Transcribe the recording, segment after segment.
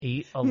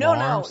8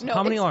 alarms? No.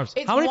 How many alarms?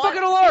 It's How many one-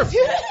 fucking alarms?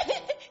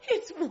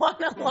 It's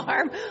one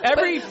alarm.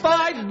 Every but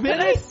 5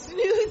 minutes?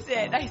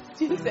 I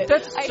snooze it.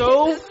 That's I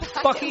so hit the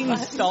second fucking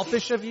button.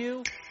 selfish of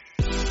you.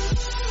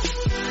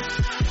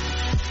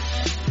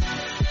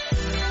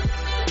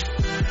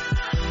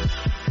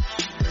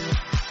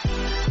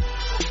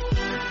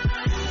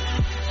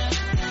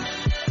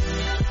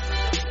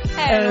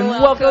 And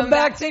welcome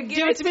back to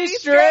Give It To Me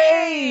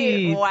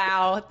Straight.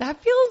 Wow,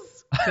 that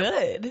feels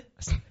good.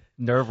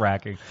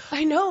 Nerve-wracking.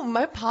 I know,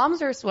 my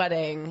palms are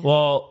sweating.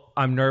 Well,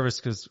 I'm nervous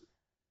because,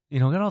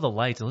 look at all the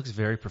lights. It looks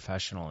very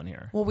professional in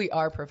here. Well, we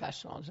are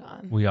professional,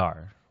 John. We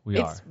are.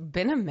 It's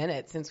been a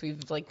minute since we've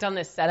done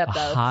this setup,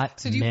 though. Hot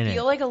so do you minute.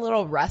 feel like a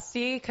little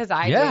rusty? Because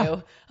I Yeah. do.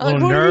 A I'm little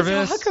like, what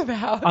nervous. do we talk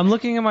about? I'm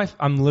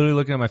literally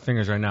looking at my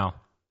fingers right now.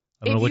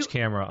 I don't know If which you-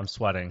 camera. I'm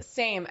sweating.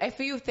 Same. If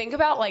you think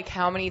about like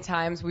how many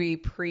times we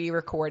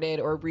pre-recorded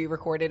or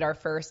re-recorded our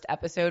first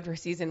episode for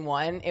season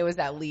 1, it was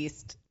at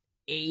least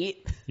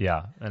 8.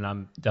 Yeah, and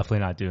I'm definitely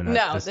not doing that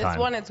No, this this time.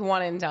 one it's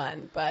one and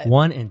done. But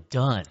One and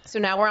done. so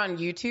now we're on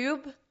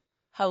YouTube.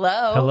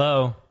 Hello.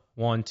 Hello.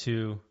 1,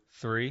 2,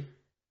 3.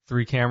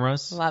 3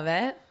 cameras. Love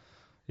it.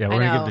 Yeah, we're I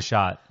going to know. give it a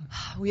shot.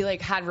 We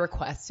like had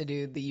requests to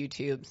do the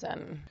YouTubes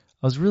and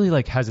I was really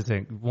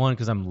hesitant. One,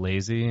 because I'm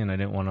lazy and I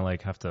didn't want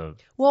to have to.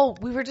 well,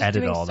 we were just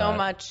Edit doing all so that.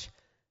 much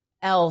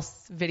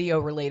else video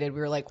related.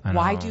 We were like, I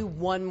why know. do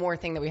one more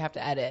thing that we have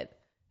to edit?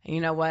 And you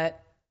know what?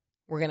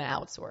 We're going to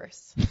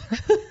outsource.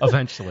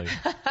 Eventually.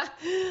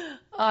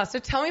 So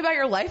tell me about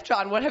your life,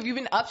 John. What have you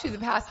been up to the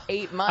past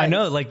 8 months? I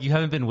know, you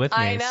haven't been with me.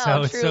 I know,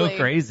 so it's so truly.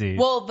 crazy.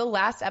 Well, the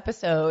last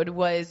episode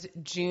was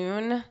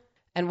June.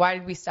 And why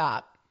did we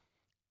stop?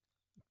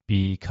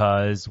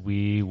 Because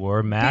we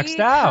were maxed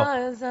out.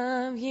 Because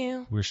of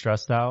you. We were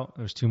stressed out.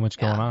 There was too much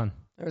going on.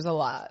 There was a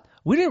lot.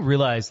 We didn't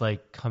realize,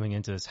 coming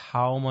into this,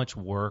 how much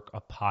work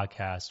a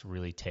podcast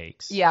really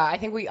takes. Yeah, I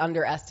think we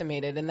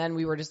underestimated. And then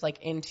we were just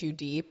in too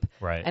deep.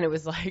 Right. And it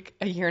was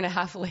a year and a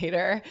half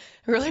later.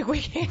 We were like, we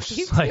can't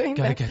keep Just doing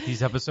gotta this. get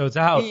these episodes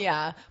out.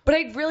 Yeah. But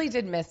I really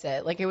did miss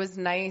it. It was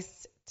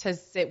nice to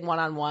sit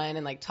one-on-one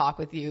and talk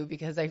with you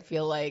because I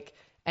feel like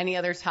any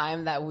other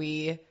time that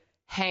we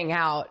hang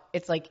out,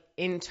 it's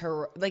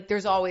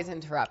there's always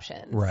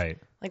interruptions. Right.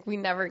 We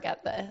never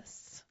get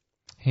this.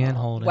 Hand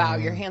holding. Wow,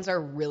 your hands are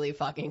really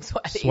fucking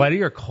sweaty.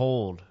 Sweaty or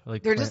cold?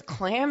 They're just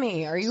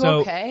clammy. Are you so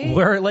okay?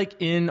 we're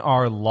in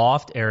our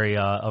loft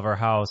area of our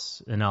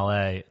house in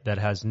LA that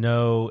has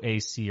no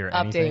AC or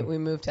anything. Update, we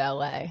moved to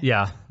LA.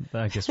 Yeah,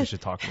 I guess we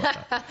should talk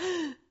about that.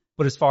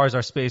 But as far as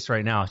our space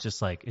right now, it's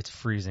just it's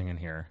freezing in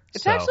here.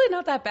 It's actually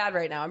not that bad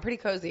right now. I'm pretty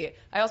cozy.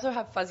 I also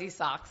have fuzzy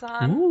socks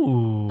on.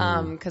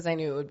 Ooh. Because I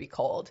knew it would be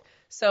cold.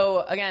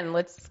 So again,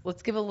 let's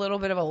give a little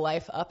bit of a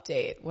life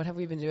update. What have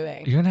we been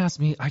doing? You're gonna ask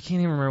me. I can't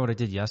even remember what I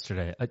did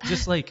yesterday.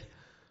 Just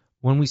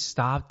when we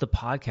stopped the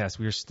podcast,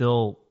 we were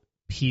still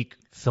peak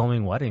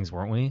filming weddings,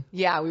 weren't we?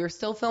 Yeah, we were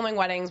still filming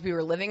weddings. We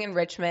were living in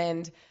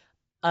Richmond.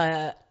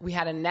 We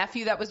had a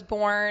nephew that was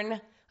born.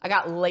 I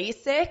got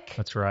LASIK.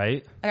 That's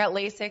right. I got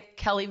LASIK,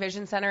 Kelly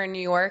Vision Center in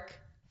New York.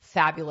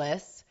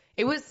 Fabulous.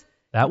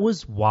 That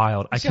was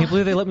wild. I can't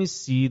believe they let me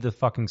see the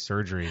fucking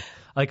surgery.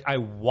 I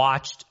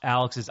watched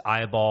Alex's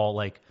eyeball,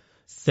 then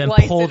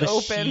Slice pull it the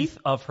open. sheath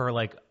of her,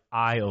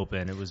 eye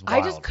open. It was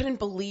wild. I just couldn't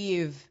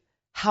believe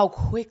how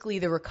quickly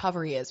the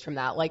recovery is from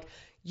that.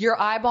 Your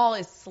eyeball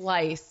is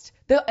sliced.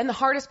 And the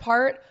hardest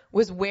part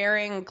was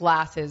wearing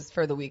glasses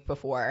for the week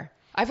before.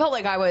 I felt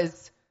like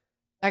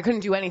I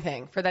couldn't do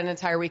anything for that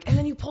entire week. And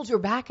then you pulled your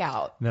back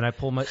out. And then I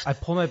pulled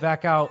my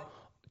back out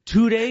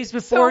 2 days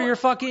before your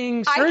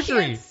fucking surgery.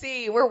 I can't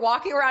see. We're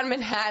walking around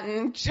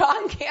Manhattan.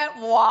 John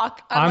can't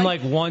walk.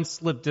 I'm one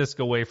slip disc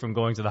away from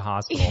going to the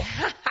hospital.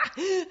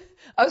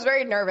 I was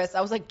very nervous.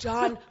 I was like,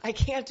 John, I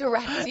can't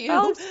direct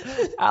you.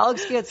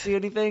 Alex can't see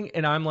anything,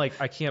 and I'm I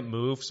can't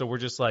move, so we're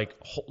just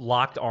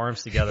locked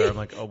arms together.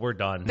 I'm oh, we're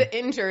done. The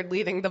injured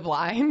leading the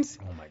blind.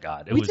 Oh my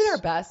God. We did our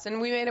best,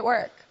 and we made it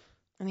work.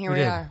 And here we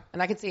did. are.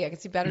 And I can see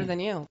better than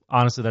you.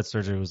 Honestly, that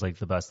surgery was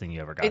the best thing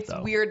you ever got, It's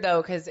though. weird,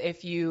 though, because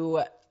if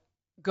you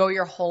go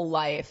your whole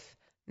life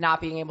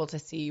not being able to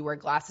see, you wear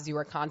glasses, you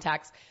wear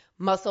contacts,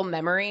 muscle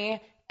memory,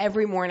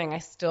 every morning I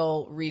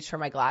still reach for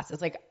my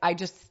glasses.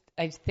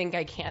 I think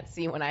I can't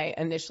see when I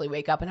initially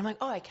wake up, and I'm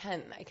oh, I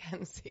can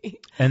see.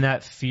 And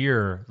that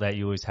fear that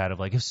you always had of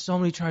if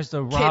somebody tries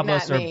to rob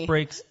Kidnap us or me.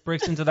 breaks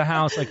into the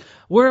house,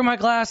 where are my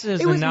glasses?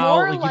 It And was now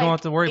more you don't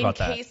have to worry about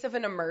that. In case of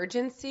an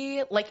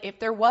emergency, if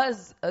there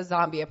was a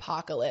zombie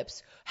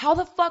apocalypse, how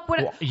the fuck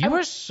would Well, you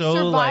were so,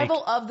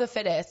 survival of the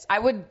fittest? I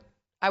would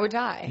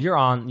die. You're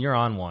on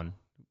one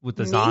with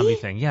the Me? zombie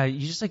thing. Yeah,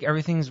 you just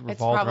everything's It's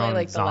revolved probably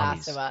around The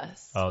zombies. Last of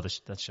Us. Oh,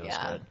 that show's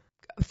Yeah. good.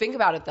 Think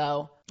about it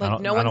though. I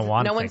don't want to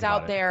no one's think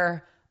about out it.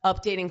 there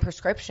updating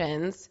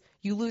prescriptions.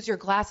 You lose your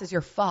glasses,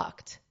 you're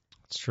fucked.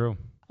 It's true.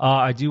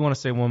 I do want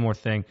to say one more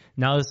thing.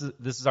 Now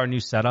this is our new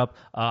setup.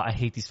 I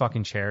hate these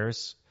fucking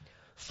chairs.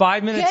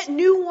 5 minutes. Get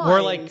new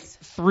ones.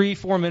 We're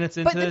 3-4 minutes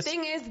into But this. the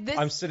thing is,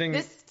 I'm sitting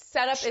this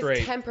setup straight.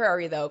 is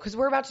temporary though, because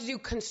we're about to do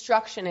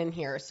construction in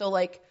here. So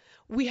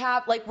We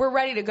have, like, we're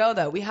ready to go,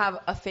 though. We have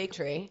a fake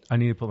tree. I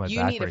need to put my You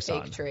back need a brace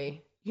fake on.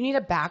 tree. You need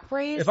a back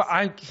brace? If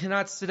I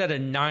cannot sit at a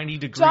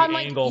 90-degree John,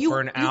 like, angle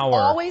for an you hour.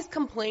 always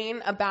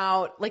complain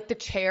about, like, the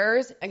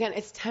chairs. Again,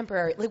 it's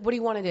temporary. Like, what do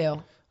you want to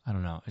do? I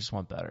don't know. I just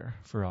want better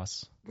for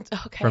us.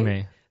 Okay. For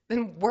me.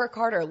 Then work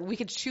harder. We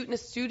could shoot in a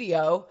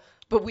studio,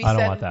 but we I don't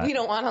said want that. we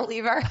don't want to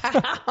leave our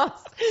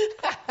house.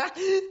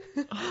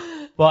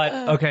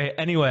 But, okay,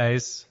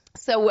 anyways.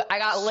 So I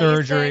got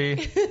Surgery.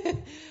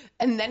 LASIK.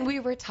 And then we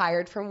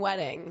retired from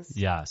weddings.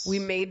 Yes. We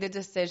made the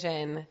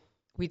decision.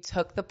 We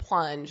took the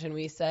plunge and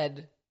we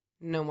said,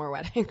 no more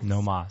weddings.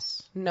 No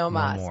mas. No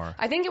mas. No more.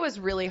 I think it was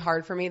really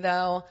hard for me,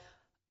 though,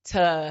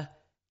 to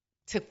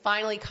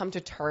finally come to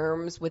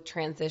terms with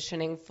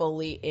transitioning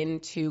fully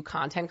into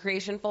content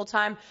creation full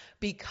time,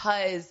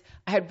 because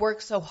I had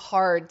worked so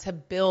hard to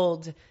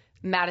build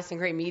Madison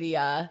Gray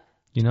Media.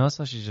 You notice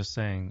how she's just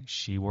saying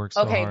she works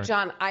so Okay, hard?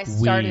 John, I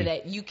started We.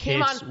 it. You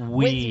came It's on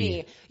we. with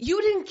me.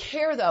 You didn't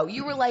care, though.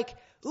 You were like,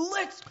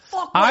 let's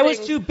fuck I was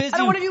weddings. too busy I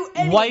don't want to do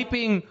anything.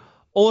 wiping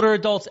older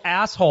adults'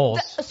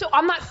 assholes. So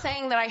I'm not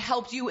saying that I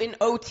helped you in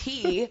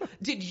OT.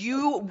 Did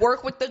you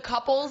work with the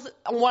couples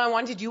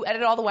one-on-one? Did you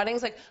edit all the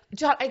weddings? Like,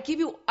 John, I give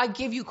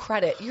you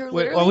credit. You're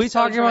Wait, literally are we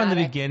so talking about in the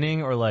dramatic.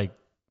 beginning or like,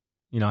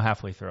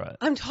 halfway through it?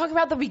 I'm talking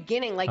about the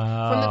beginning, like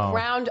from the Oh.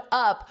 ground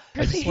up.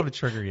 I just want to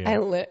trigger you.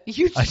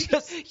 You I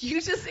just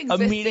existing.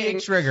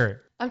 Immediate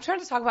trigger. I'm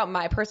trying to talk about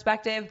my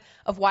perspective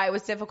of why it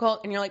was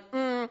difficult, and you're like,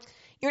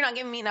 you're not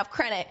giving me enough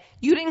credit.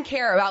 You didn't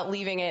care about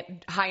leaving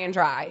it high and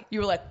dry.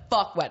 You were like,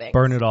 fuck weddings.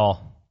 Burn it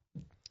all.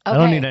 I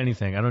don't need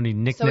anything. I don't need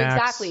knickknacks. So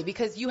exactly,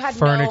 because you had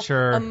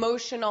furniture. no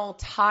emotional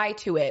tie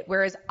to it,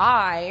 whereas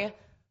I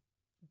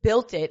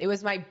built it. It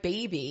was my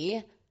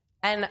baby,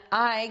 and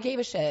I gave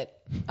a shit.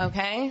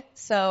 Okay,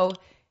 so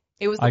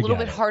it was a little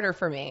bit harder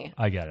for me.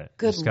 I get it.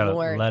 Good Just gotta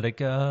Lord. let it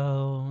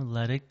go.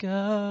 Let it go.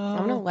 I'm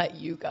gonna let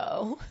you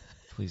go.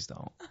 Please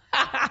don't.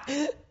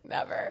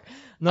 Never.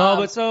 No,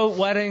 but so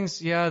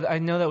weddings, yeah, I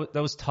know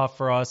that was tough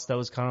for us. That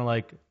was kind of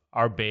like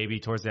our baby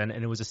towards the end,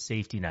 and it was a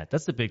safety net.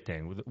 That's the big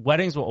thing.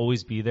 Weddings will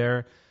always be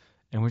there,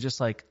 and we're just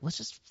like, let's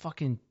just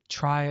fucking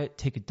try it,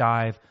 take a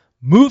dive,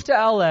 move to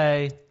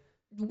LA.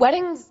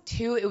 Weddings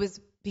too, it was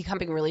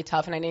becoming really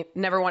tough, and I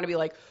never want to be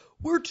like,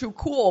 we're too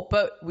cool,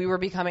 but we were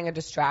becoming a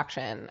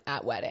distraction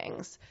at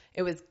weddings.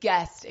 It was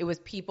guests, it was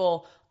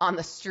people on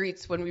the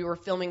streets when we were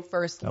filming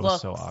first That looks,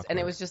 was so awkward. and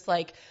it was just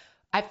like,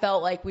 I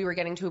felt like we were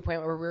getting to a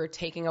point where we were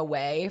taking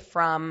away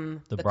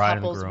from the bride and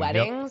the couple's groom.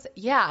 weddings. Yep.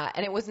 Yeah,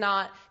 and it was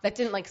not, that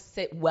didn't like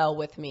sit well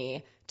with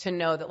me to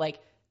know that like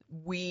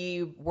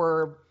we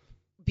were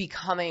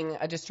becoming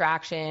a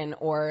distraction,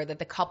 or that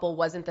the couple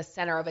wasn't the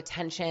center of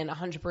attention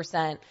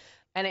 100%.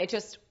 And it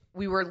just,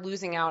 we were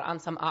losing out on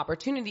some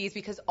opportunities,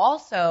 because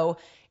also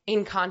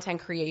in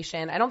content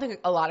creation, I don't think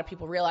a lot of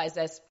people realize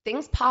this,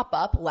 things pop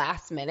up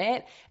last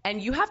minute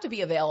and you have to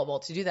be available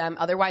to do them.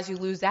 Otherwise you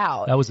lose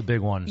out. That was a big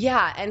one.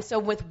 Yeah. And so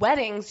with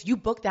weddings, you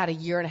book that a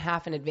year and a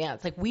half in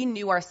advance. Like, we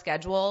knew our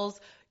schedules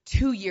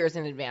 2 years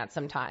in advance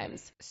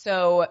sometimes.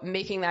 So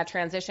making that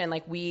transition,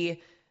 like we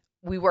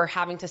were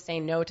having to say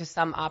no to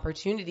some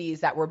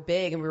opportunities that were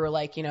big, and we were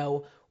like,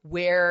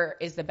 where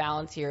is the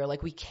balance here?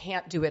 Like, we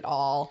can't do it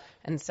all.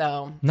 And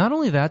so Not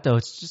only that, though,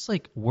 it's just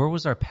like, where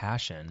was our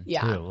passion,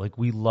 Yeah. too? Like,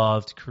 we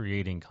loved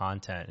creating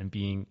content and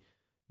being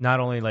not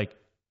only like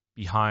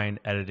behind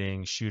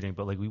editing, shooting,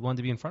 but like we wanted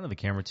to be in front of the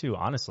camera too,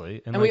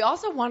 honestly. And we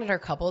also wanted our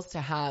couples to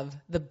have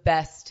the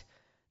best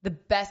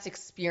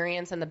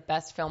experience and the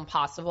best film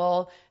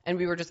possible. And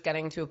we were just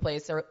getting to a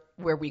place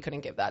where we couldn't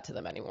give that to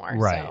them anymore.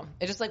 Right. So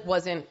it just like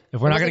wasn't. If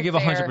we're not going to give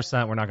fair.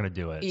 100%, we're not going to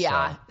do it.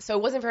 Yeah. So. So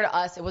it wasn't fair to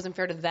us. It wasn't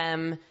fair to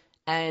them.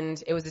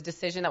 And it was a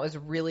decision that was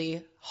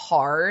really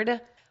hard,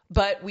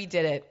 but we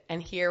did it.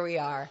 And here we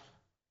are.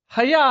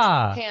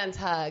 Hiya! Hands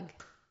hug.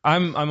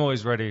 I'm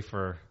always ready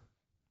for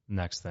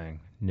next thing.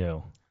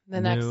 New.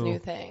 The next new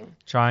thing.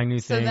 Trying new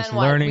So things, then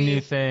what? learning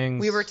new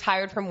things. We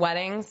retired from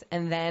weddings,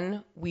 and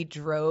then we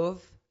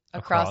drove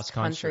across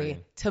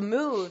country to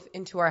move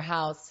into our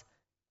house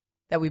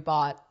that we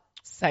bought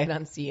sight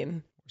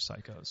unseen. We're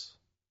psychos.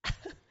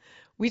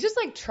 We just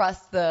like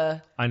trust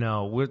the. I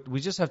know.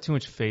 We just have too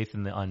much faith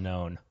in the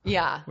unknown.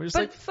 Yeah. We're just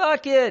But like,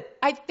 fuck it.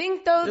 I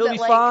think though It'll that be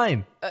like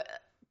fine.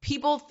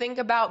 people think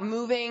about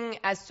moving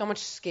as so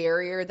much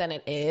scarier than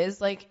it is.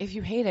 Like, if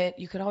you hate it,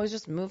 you could always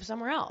just move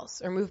somewhere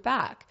else or move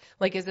back.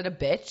 Like, is it a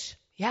bitch?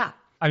 Yeah.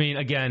 I mean,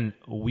 again,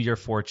 we are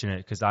fortunate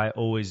because I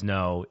always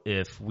know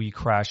if we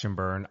crash and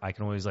burn, I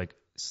can always like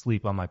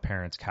sleep on my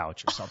parents'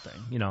 couch or something.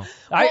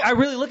 I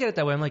really look at it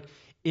that way. I'm like,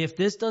 if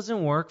this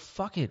doesn't work,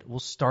 fuck it. We'll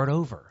start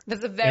over.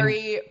 That's a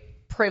very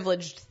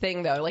privileged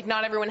thing, though. Like,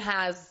 not everyone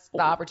has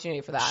the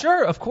opportunity for that.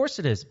 Sure, of course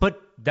it is.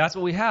 But that's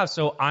what we have.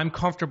 So I'm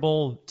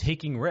comfortable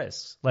taking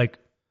risks. Like,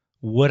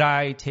 would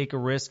I take a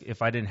risk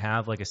if I didn't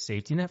have like a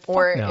safety net?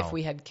 Or Fuck no. if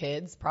we had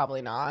kids,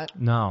 probably not.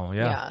 No,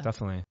 Yeah.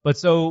 definitely. But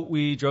so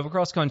we drove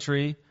across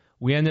country.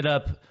 We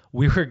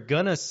were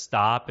going to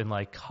stop in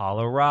like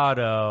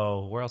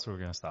Colorado. Where else were we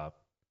going to stop?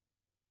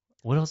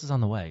 What else is on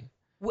the way?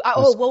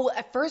 Well,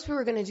 at first we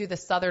were going to do the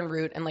southern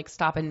route and like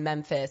stop in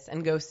Memphis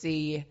and go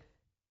see,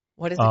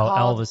 what is it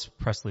called? Elvis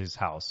Presley's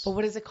house. But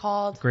what is it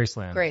called?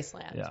 Graceland.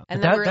 Yeah.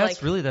 And then that, we were that's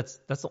like, really, that's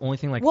the only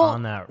thing like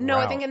on that no,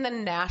 route. I think, and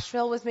then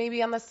Nashville was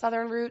maybe on the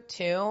southern route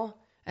too.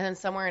 And then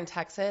somewhere in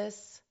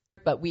Texas.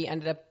 But we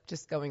ended up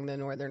just going the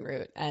northern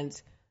route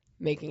and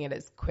making it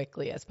as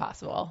quickly as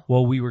possible.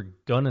 Well, we were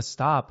going to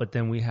stop, but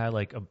then we had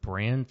like a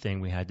brand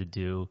thing we had to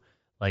do.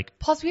 Like,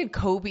 plus we had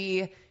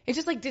Kobe. It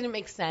just like didn't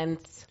make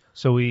sense.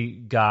 So we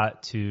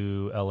got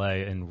to LA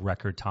in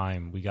record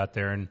time. We got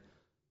there in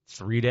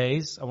 3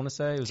 days, I want to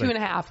say. It was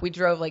 2.5. We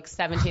drove like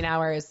 17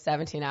 hours,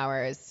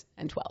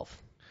 and 12.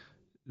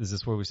 Is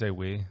this where we say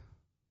we?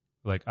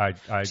 Like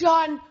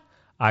John,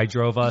 I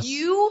drove us.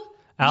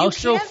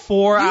 Alex drove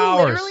 4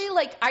 hours. Literally,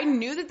 like, I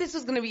knew that this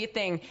was going to be a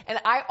thing, and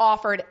I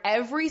offered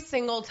every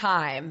single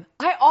time.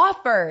 I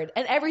offered,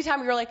 and every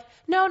time you were like,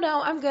 no,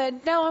 I'm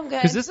good. No, I'm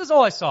good. Because this is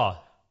all I saw.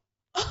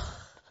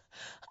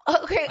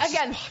 Okay,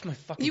 again,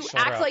 you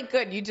act out. like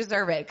good. You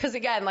deserve it. Because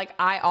again, like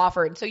I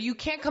offered, so you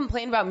can't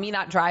complain about me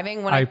not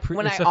driving when I it's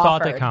offered. the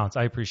thought that counts.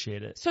 I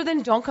appreciate it. So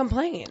then don't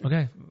complain.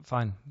 Okay,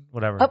 fine,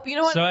 whatever. You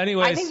know what? So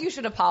anyways, I think you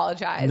should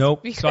apologize.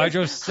 Nope. So I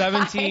drove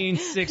 17,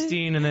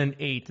 16, and then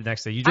 8 the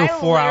next day. You drove I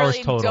 4 hours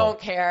literally total. Don't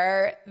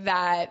care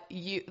that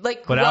you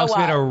like. But grow Alex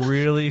made up. a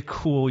really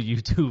cool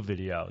YouTube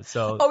video.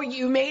 So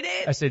you made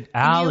it? I said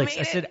Alex.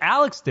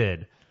 Alex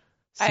did.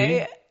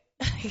 See?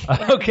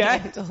 Okay.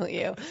 Handle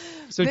you.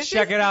 So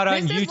check it out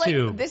on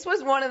YouTube. This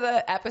was one of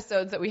the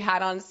episodes that we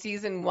had on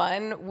season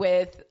 1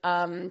 with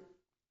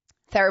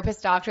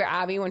therapist Dr.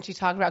 Abby when she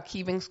talked about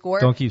keeping score.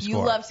 Don't keep score.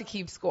 You love to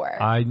keep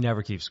score. I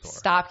never keep score.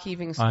 Stop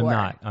keeping score.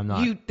 I'm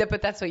not.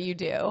 But that's what you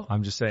do.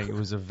 I'm just saying it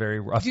was a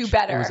very rough. Do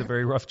better. It was a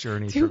very rough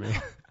journey for me.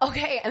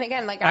 Okay, and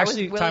again, like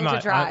actually, I was willing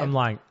to drive. I'm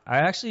lying. I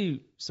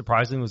actually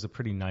surprisingly was a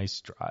pretty nice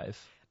drive.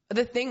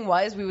 The thing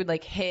was, we would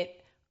like hit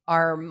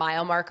our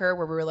mile marker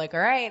where we were like, all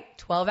right,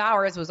 12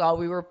 hours was all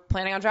we were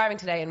planning on driving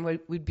today. And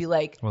we'd be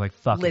like, we're like,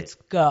 fuck let's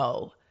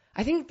go.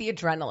 I think the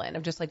adrenaline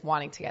of just like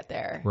wanting to get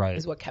there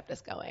is what kept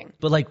us going.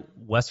 But like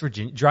West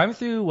Virginia, driving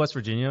through West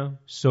Virginia,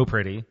 so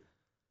pretty.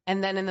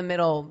 And then in the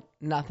middle,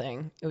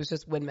 nothing. It was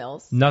just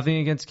windmills. Nothing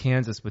against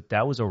Kansas, but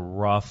that was a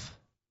rough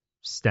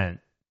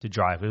stint to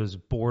drive. It was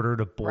border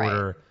to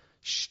border,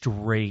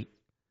 straight.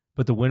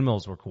 But the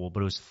windmills were cool,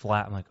 but it was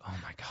flat. I'm like, oh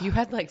my God. You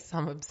had like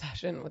some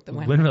obsession with the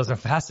windmills. Windmills are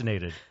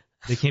fascinated.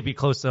 They can't be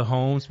close to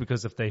homes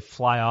because if they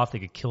fly off, they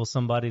could kill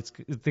somebody.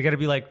 They got to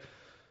be like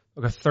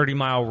a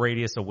 30-mile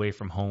radius away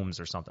from homes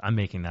or something. I'm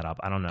making that up.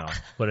 I don't know,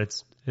 but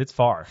it's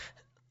far.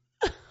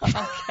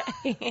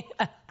 Okay.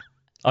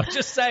 I'm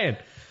just saying.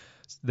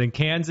 Then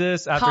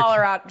Kansas.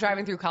 Colorado,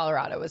 driving through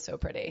Colorado was so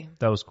pretty.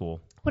 That was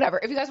cool. Whatever.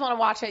 If you guys want to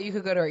watch it, you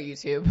could go to our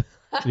YouTube.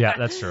 Yeah,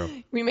 that's true.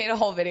 We made a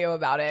whole video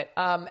about it.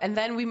 And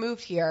then we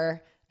moved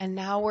here, and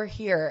now we're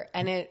here,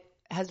 and it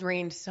has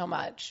rained so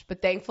much.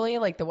 But thankfully,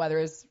 like, the weather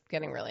is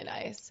getting really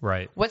nice.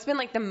 Right. What's been,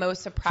 like, the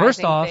most surprising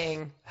First off,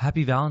 thing?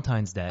 Happy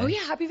Valentine's Day. Oh,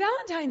 yeah, happy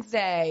Valentine's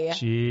Day.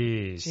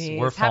 Jeez.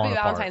 We're falling Happy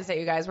apart. Valentine's Day,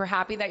 you guys. We're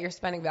happy that you're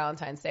spending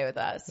Valentine's Day with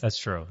us. That's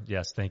true.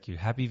 Yes, thank you.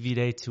 Happy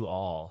V-Day to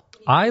all.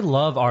 I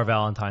love our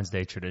Valentine's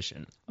Day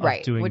tradition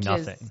of doing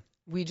nothing.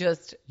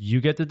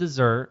 You get the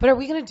dessert. But are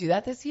we going to do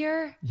that this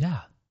year? Yeah.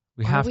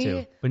 We have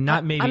to. But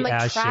not maybe I'm like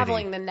as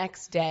traveling shitty. the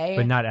next day.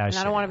 But not as And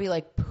I don't shitty. want to be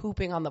like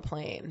pooping on the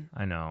plane.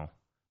 I know.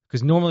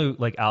 Because normally,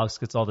 like, Alex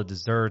gets all the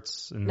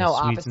desserts and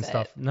the sweets and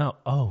stuff. No.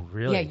 Oh,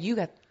 really? Yeah,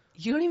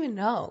 you don't even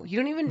know. You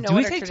don't even know Do what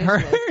we our take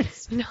tradition turns?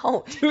 is.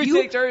 No. Do we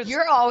take turns?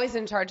 You're always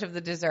in charge of the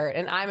dessert,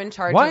 and I'm in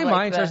charge Why of am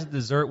like I in charge of the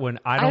dessert when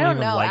I don't even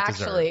know, like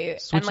actually.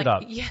 dessert? Switch and, it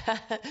up. Yeah,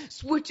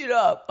 switch it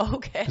up.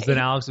 Okay. Because then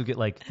Alex would get,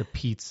 like, the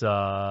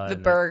pizza. The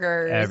and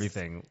burgers.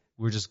 Everything.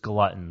 We're just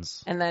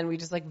gluttons. And then we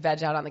just like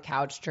veg out on the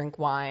couch, drink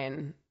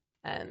wine,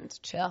 and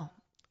chill.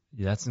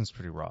 Yeah, that seems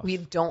pretty rough. We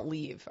don't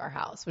leave our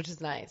house, which is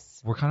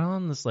nice. We're kind of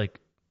on this, like,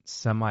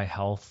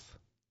 semi-health,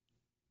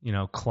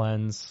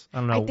 cleanse. I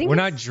don't know. We're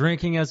not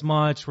drinking as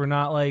much. We're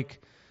not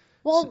like.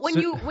 Well, when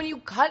you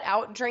cut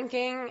out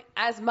drinking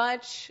as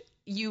much,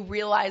 you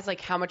realize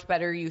like how much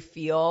better you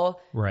feel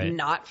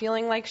not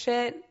feeling like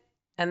shit,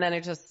 and then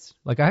it just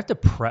like I have to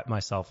prep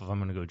myself if I'm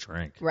gonna go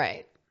drink.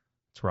 Right.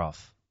 It's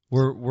rough.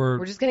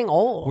 We're just getting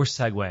old. We're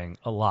segueing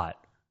a lot.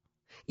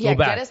 Yeah,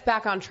 get us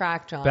back on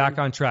track, John. Back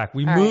on track.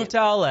 We moved to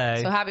LA.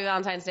 So happy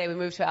Valentine's Day. We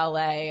moved to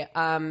LA.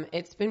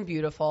 It's been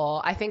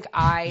beautiful. I think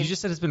You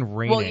just said it's been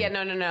raining. Well, yeah,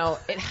 no.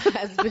 It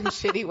has been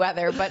shitty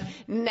weather, but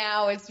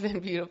now it's been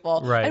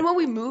beautiful. Right. And when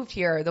we moved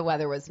here, the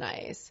weather was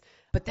nice.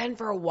 But then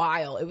for a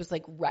while, it was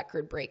like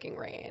record-breaking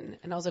rain.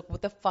 And I was like,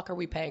 what the fuck are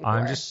we paying for?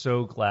 I'm just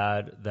so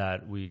glad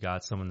that we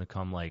got someone to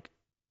come like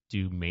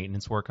do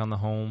maintenance work on the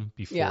home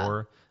before.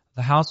 Yeah.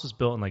 The house was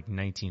built in like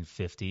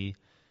 1950.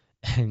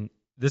 And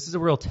this is a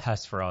real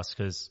test for us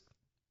because,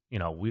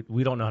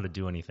 we don't know how to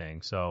do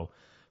anything. So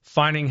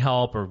finding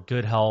help or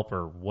good help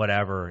or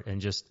whatever, and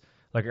just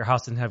like our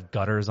house didn't have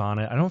gutters on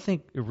it. I don't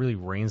think it really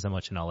rains that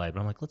much in LA, but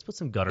I'm like, let's put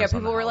some gutters on the house. Yeah,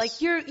 people were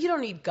like, you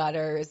don't need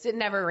gutters. It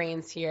never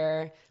rains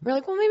here. We're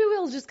like, well, maybe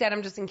we'll just get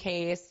them just in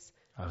case.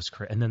 I was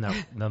crazy. And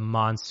then the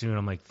monsoon,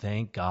 I'm like,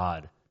 thank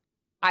God.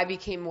 I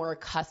became more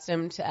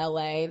accustomed to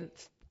LA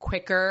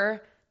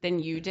quicker than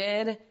you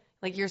did.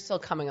 Like, you're still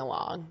coming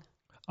along.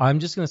 I'm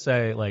just going to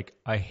say, like,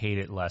 I hate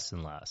it less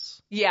and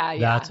less. Yeah.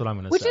 That's what I'm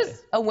going to say. Which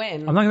is a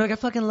win. I'm not going to be like,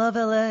 I fucking love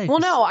LA. Well,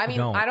 no, I mean,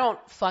 I don't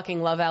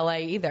fucking love LA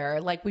either.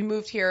 Like, we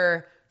moved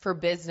here for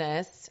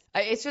business.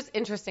 It's just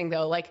interesting,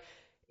 though. Like,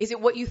 is it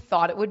what you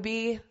thought it would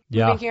be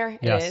moving here?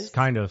 Yes, it is?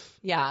 kind of.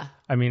 Yeah.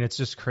 I mean, it's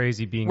just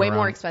crazy being way around.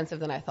 more expensive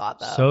than I thought,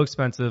 though. So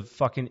expensive,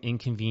 fucking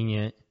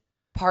inconvenient.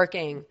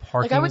 Parking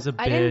is a bitch.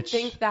 I didn't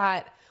think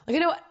that. Like, I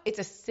know it's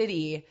a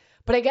city,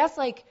 but I guess,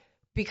 like,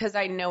 because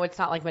I know it's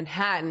not like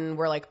Manhattan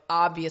where, like,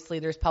 obviously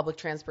there's public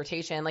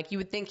transportation. Like, you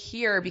would think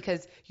here,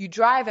 because you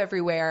drive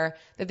everywhere,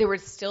 that there would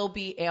still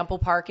be ample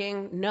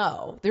parking.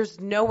 No, there's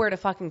nowhere to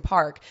fucking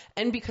park.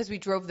 And because we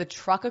drove the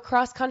truck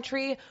across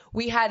country,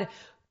 we had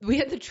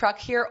the truck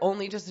here,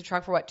 only just the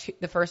truck for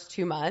the first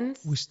 2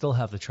 months. We still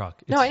have the truck.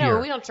 It's no, I know.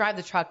 here. We don't drive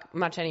the truck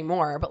much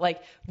anymore, but,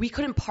 like, we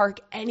couldn't park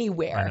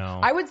anywhere. I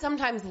know. I would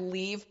sometimes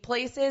leave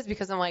places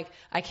because I'm like,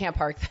 I can't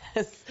park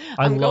this.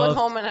 I'm going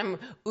home and I'm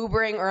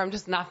Ubering, or I'm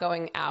just not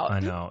going out. I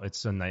know.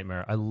 It's a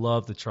nightmare. I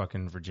love the truck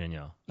in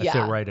Virginia. I Yeah.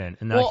 fit right in.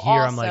 And now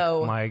here I'm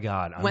like, my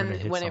God, I'm going to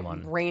hit when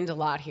someone. it rained a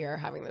lot here,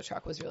 having the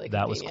truck was really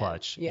That convenient. was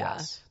clutch. Yeah.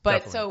 Yes,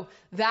 but definitely. so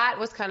that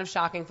was kind of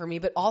shocking for me,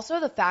 but also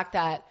the fact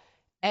that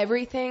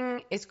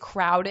everything is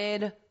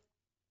crowded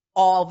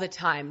all the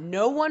time.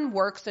 No one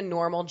works a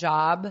normal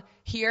job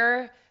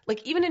here.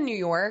 Like, even in New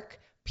York,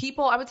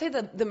 I would say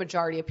the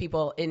majority of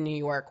people in New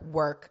York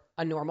work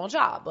a normal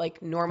job,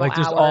 like normal like,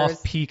 there's hours.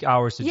 off-peak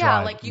hours to drive.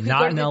 Yeah, like, you could not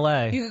go in to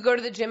LA. You could go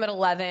to the gym at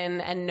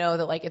 11 and know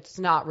that, like, it's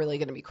not really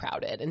going to be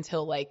crowded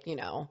until, like,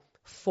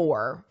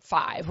 4,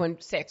 5,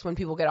 6, when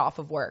people get off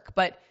of work.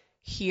 But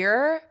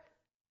here,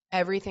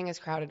 everything is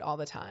crowded all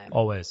the time.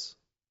 Always.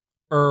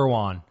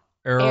 Erewhon,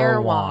 go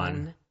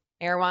ahead.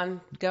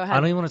 I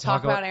don't even want to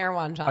talk talk about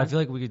Erewhon, John. I feel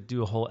like we could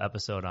do a whole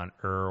episode on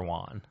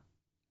Erewhon,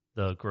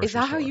 the grocery Is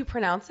that store. how you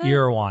pronounce it?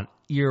 Erewhon.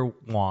 I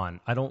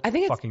think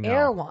it's fucking know.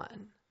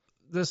 Erewhon.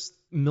 This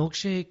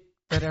milkshake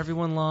that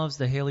everyone loves,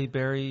 the Haley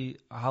Berry,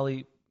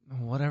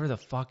 whatever the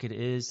fuck it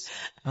is.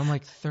 I'm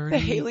like The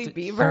Hailey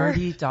Bieber?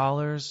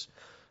 $30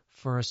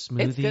 for a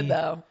smoothie. It's good,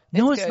 though.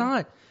 No, it's it's good.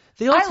 not.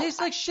 They all taste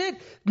like shit.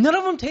 None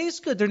of them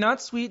taste good. They're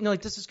not sweet. And they're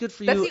like, this is good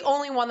for you. That's the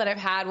only one that I've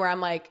had where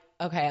I'm like,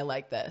 okay, I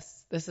like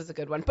this. This is a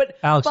good one. But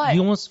Alex,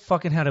 you almost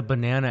fucking had a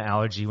banana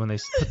allergy when they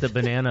put the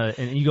banana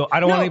in. And you go, I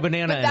don't want any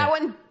banana in it.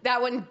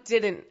 That one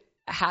didn't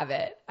have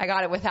it. I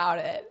got it without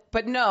it.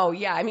 But no,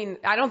 yeah, I mean,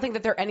 I don't think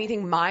that they're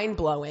anything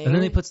mind-blowing. And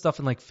then they put stuff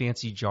in like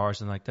fancy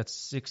jars and like,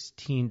 that's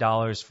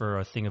 $16 for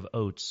a thing of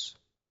oats.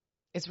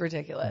 It's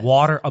ridiculous.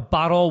 Water, a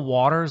bottle of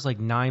water is like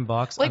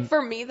 $9. Like, for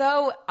me,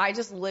 though, I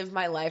just live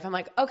my life. I'm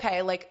like,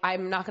 okay, like,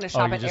 I'm not going to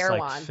shop at Erewhon.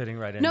 Like fitting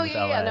right in no, with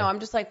yeah, LA. yeah, no, I'm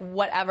just like,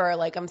 whatever.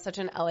 Like, I'm such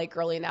an LA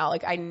girly now.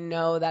 Like, I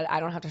know that I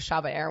don't have to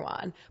shop at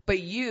Erewhon.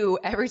 But you,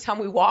 every time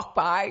we walk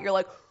by, you're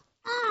like,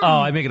 oh,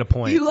 I make it a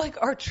point. You, like,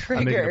 are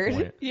triggered. I make it a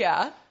point.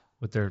 Yeah.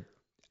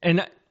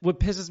 And what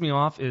pisses me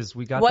off is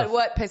we got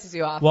what pisses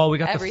you off? Well, we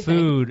got Everything.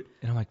 the food,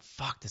 and I'm like,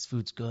 fuck, this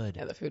food's good.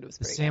 Yeah, the food was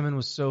The pretty salmon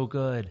was so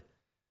good.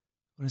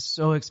 But it's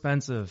so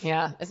expensive.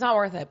 Yeah, it's not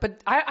worth it.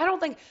 But I don't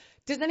think,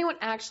 does anyone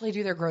actually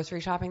do their grocery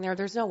shopping there?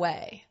 There's no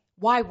way.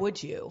 Why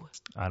would you?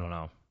 I don't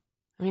know.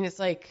 I mean, it's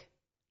like,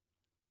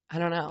 I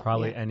don't know.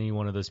 Probably any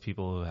one of those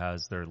people who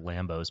has their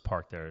Lambos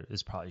parked there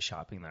is probably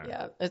shopping there.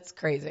 Yeah, it's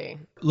crazy.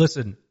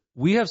 Listen,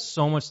 we have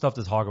so much stuff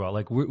to talk about.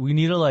 Like, we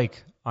need to,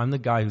 I'm the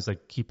guy who's,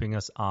 keeping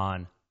us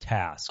on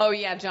task. Oh,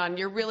 yeah, John,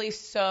 you're really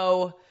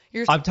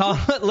I'm telling,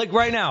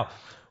 right now,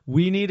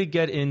 we need to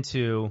get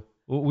into...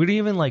 We didn't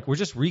even we're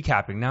just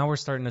recapping. Now we're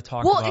starting to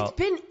talk about... Well, it's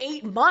been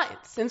 8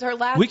 months since our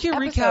last We can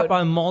episode. recap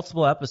on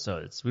multiple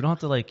episodes. We don't have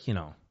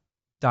to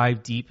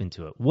dive deep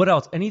into it. What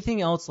else?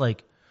 Anything else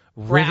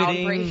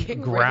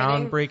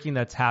groundbreaking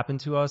that's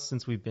happened to us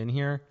since we've been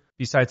here?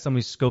 Besides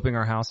somebody scoping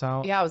our house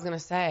out? Yeah, I was going to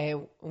say,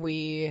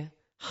 maybe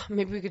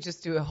we could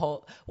just do a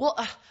whole... Well,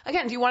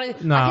 again, do you want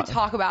to... No. I can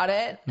talk about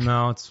it.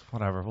 No, it's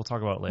whatever. We'll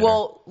talk about it later.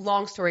 Well,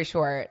 long story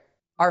short,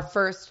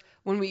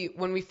 when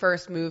we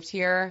first moved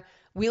here...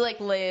 We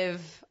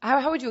live.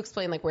 How would you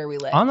explain where we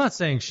live? I'm not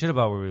saying shit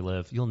about where we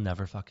live. You'll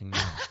never fucking know.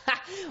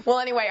 Well,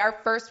 anyway, our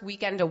first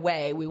weekend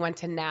away, we went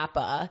to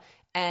Napa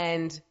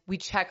and we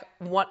checked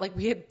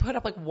we had put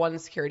up one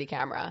security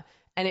camera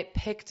and it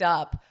picked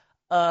up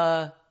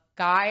a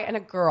guy and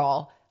a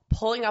girl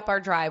pulling up our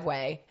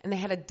driveway and they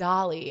had a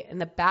dolly in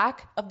the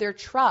back of their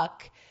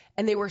truck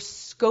and they were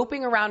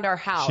scoping around our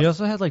house. She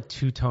also had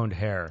two-toned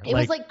hair. It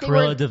was they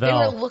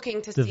were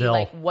looking to see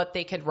what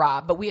they could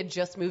rob, but we had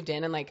just moved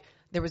in and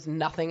there was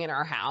nothing in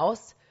our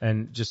house.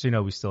 And just so you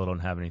know, we still don't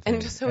have anything. And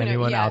just so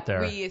anyone out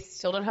there. We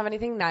still don't have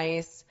anything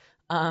nice.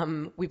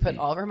 We put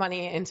all of our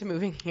money into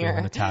moving here. We have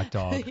an attack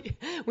dog.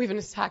 We have an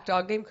attack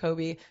dog named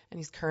Kobe, and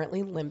he's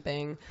currently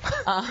limping.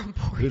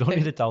 We don't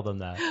need to tell them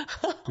that.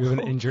 We have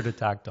an injured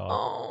attack dog.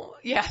 Oh,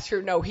 yeah,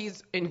 true. No,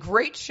 he's in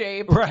great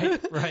shape. Right,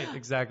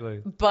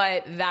 exactly.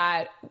 But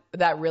that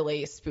that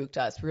really spooked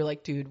us. We were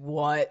like, dude,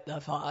 what the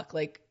fuck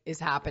like is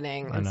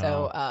happening? And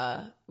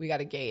so we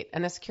got a gate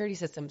and a security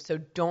system. So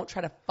don't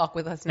try to fuck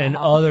with us now. And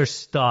other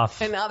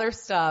stuff.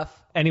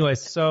 Anyway,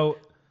 so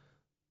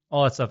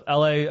all that stuff.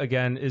 LA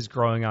again is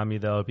growing on me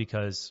though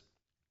because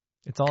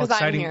it's all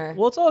exciting. I'm here.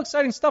 Well, it's all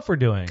exciting stuff we're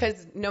doing.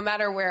 Because no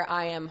matter where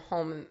I am,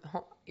 home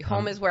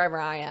is wherever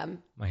I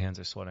am. My hands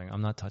are sweating.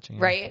 I'm not touching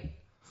it. Right?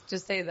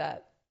 Just say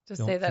that.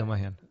 Just say that. Feel my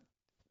hand.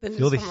 Then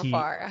Feel just the from heat.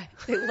 afar.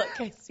 Look,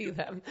 I see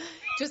them.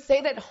 Just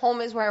say that home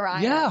is wherever I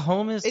am. Yeah,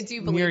 home is Do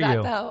you believe near that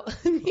you. though?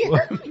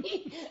 Near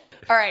me.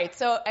 All right.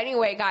 So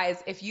anyway,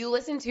 guys, if you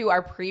listen to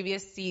our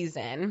previous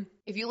season,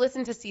 if you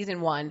listen to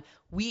season 1,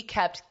 we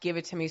kept Give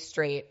It To Me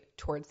Straight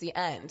towards the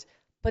end.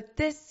 But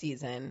this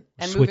season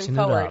and moving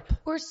forward,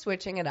 we're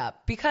switching it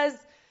up because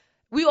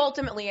we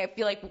ultimately, I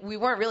feel like we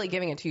weren't really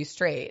giving it to you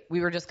straight. We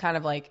were just kind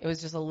of like, it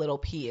was just a little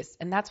piece.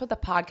 And that's what the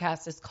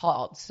podcast is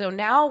called. So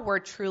now we're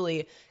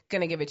truly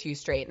going to give it to you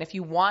straight. And if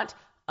you want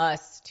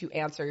us to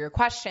answer your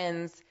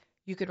questions,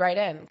 you could write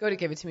in. Go to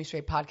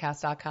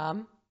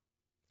giveittomestraightpodcast.com.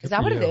 Is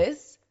that what it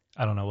is?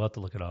 I don't know. We'll have to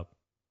look it up.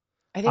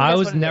 I think I that's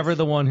was what it never is.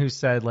 the one who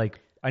said like,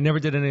 I never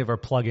did any of our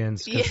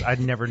plugins because I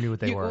never knew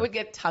what they were. You would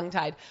get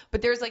tongue-tied.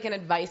 But there's like an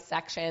advice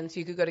section, so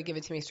you could go to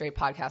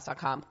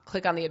giveittomestraightpodcast.com,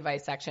 click on the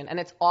advice section, and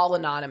it's all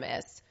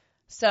anonymous.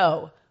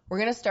 So we're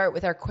going to start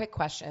with our quick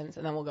questions,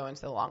 and then we'll go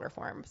into the longer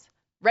forms.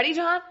 Ready,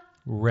 John?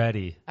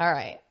 Ready. All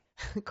right.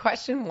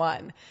 Question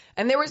 1.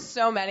 And there were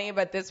so many,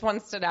 but this one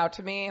stood out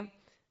to me,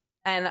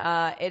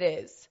 and it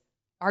is,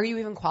 are you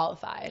even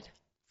qualified?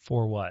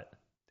 For what?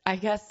 I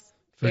guess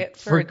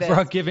For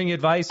this. giving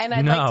advice? And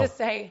I'd no. like to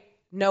say,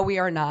 no, we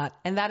are not.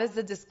 And that is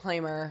the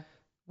disclaimer.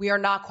 We are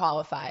not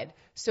qualified.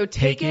 So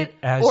take it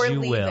as or you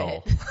leave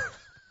will. it.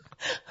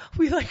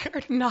 We like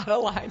are not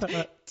aligned.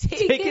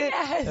 Take it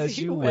as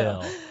you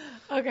will.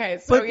 Okay,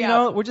 so But, you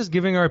know, we're just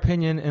giving our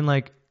opinion and,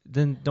 like,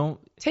 then don't...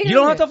 Take it you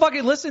don't or have to leave it.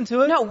 fucking listen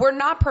to it. No, we're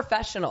not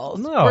professionals.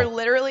 No. We're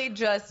literally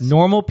just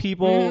Normal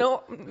people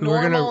who are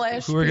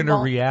normal-ish gonna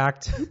people.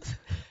 react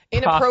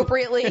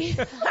inappropriately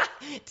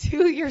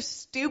to your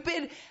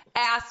stupid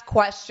ass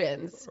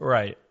questions.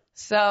 Right.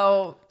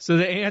 So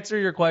to answer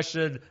your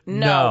question,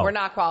 no, we're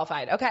not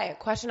qualified. Okay,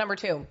 question number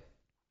 2.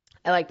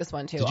 I like this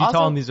one too. Did you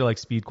tell them these are like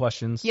speed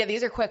questions? Yeah,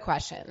 these are quick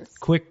questions.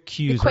 Quick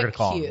cues, The we're going quick to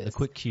call them. cues. The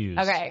quick cues.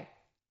 Okay.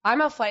 I'm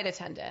a flight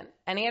attendant.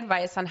 Any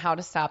advice on how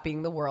to stop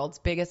being the world's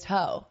biggest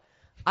hoe?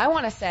 I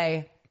want to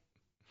say,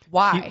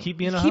 why? Keep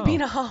being a hoe. Keep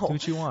being a hoe. Do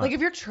what you want. Like, if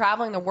you're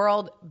traveling the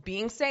world,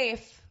 being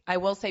safe, I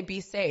will say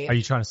be safe. Are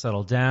you trying to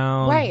settle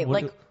down? Right.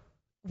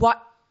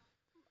 What?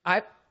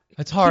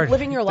 It's hard. Keep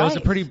living your That was a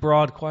life. pretty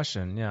broad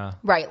question, yeah.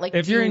 Right. Like,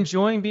 If you're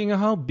enjoying being a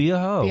hoe, be a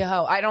hoe. be a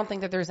hoe. I don't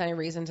think that there's any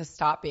reason to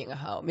stop being a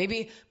hoe.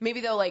 Maybe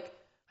though, like,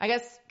 I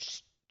guess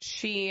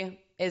she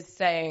is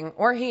saying,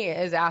 or he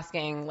is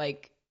asking,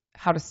 like,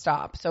 how to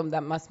stop. So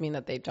that must mean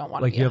that they don't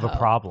want to Like be you a have hoe. a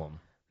problem.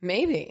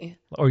 Maybe.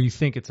 Or you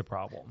think it's a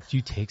problem. Do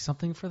you take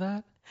something for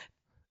that?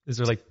 Is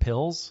there like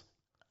pills?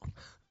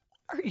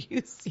 Are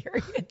you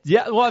serious?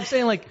 Yeah, well, I'm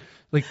saying like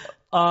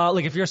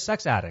if you're a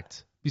sex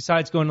addict,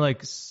 besides going to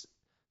like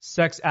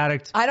Sex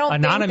Addict I don't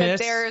Anonymous, think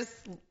that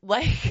there's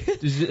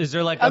like is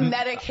there like a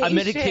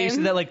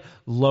medication that like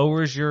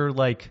lowers your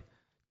like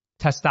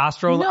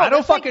testosterone? No, I don't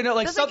that's fucking know.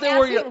 Like that's something like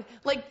where asking,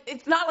 like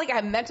it's not like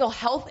a mental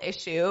health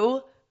issue.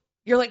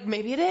 You're like,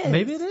 maybe it is.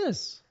 maybe it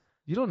is.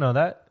 You don't know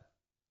that.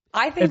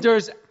 I think If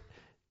there's,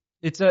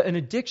 it's an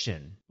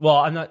addiction. Well,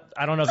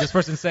 I don't know if this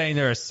person's saying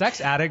they're a sex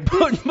addict,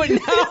 but now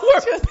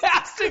we're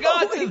passing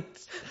on to,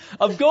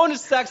 I'm going to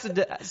sex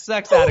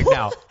addict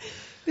now.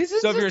 this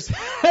is So if you're a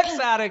sex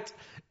addict,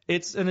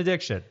 it's an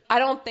addiction. I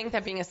don't think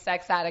that being a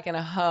sex addict and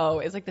a hoe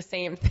is like the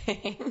same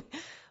thing.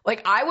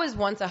 Like I was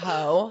once a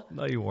hoe.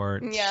 No, you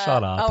weren't. Yeah.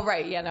 Shut up. Oh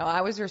right, yeah, no,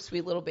 I was your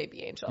sweet little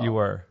baby angel. You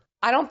were.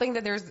 I don't think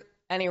that there's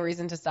any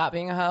reason to stop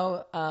being a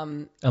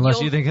hoe.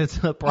 Unless you think it's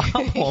a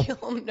problem.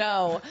 You'll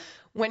know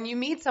when you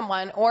meet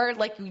someone, or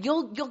like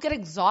you'll get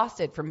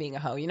exhausted from being a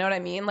hoe. You know what I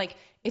mean? Like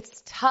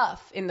it's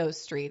tough in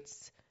those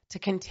streets to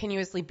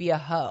continuously be a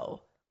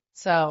hoe.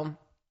 So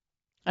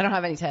I don't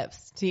have any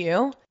tips. Do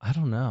you? I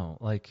don't know.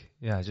 Like,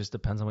 yeah, it just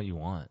depends on what you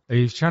want. If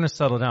you're trying to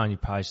settle down, you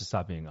probably should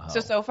stop being a hoe.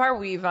 So far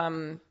we've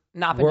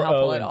not been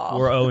helpful at all.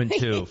 We're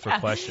 0-2 for Yeah.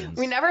 questions.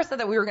 We never said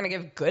that we were going to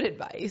give good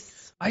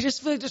advice. I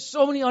just feel like there's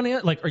so many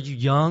unanswered. Like, are you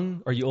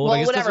young? Are you old? Well, I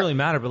guess it whatever. doesn't really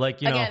matter, but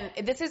like, you know. Again,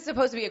 this is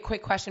supposed to be a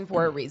quick question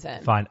for a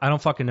reason. Fine. I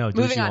don't fucking know. Do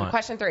Moving what you on. want.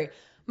 Question 3.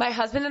 My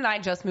husband and I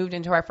just moved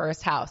into our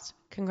first house.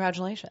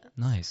 Congratulations.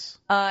 Nice.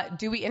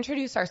 Do we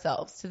introduce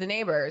ourselves to the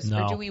neighbors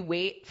No. or do we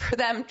wait for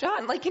them?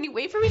 John, like, can you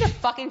wait for me to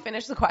fucking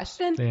finish the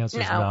question? The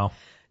answer is no.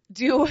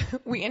 Do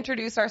we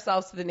introduce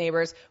ourselves to the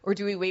neighbors or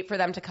do we wait for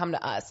them to come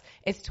to us?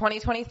 It's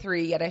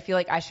 2023, yet I feel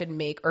like I should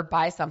make or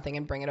buy something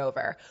and bring it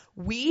over.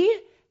 We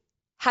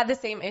had the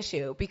same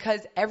issue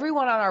because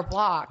everyone on our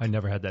block I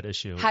never had that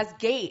issue. has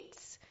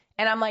gates.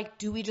 And I'm like,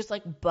 do we just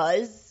like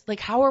buzz? Like,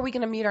 how are we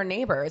going to meet our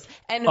neighbors?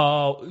 And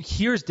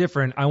Here's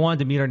different. I wanted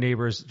to meet our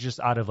neighbors just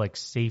out of like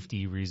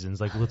safety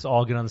reasons. Like, let's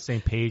all get on the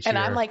same page And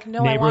here. I'm like,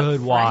 no, Neighborhood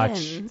I want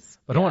watch. friends.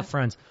 But I don't want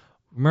friends.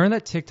 Remember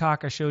that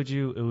TikTok I showed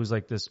you? It was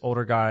like this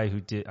older guy who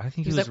did. I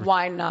think He was like,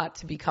 why not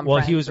to become well,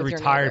 friends he was a with your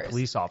retired neighbors?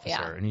 police officer,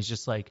 Yeah. and he's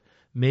just like,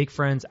 make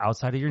friends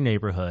outside of your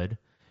neighborhood,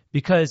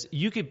 because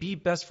you could be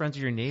best friends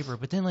with your neighbor,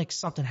 but then like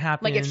something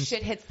happens. Like if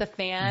shit hits the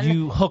fan,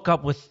 you hook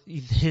up with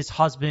his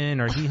husband,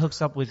 or he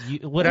hooks up with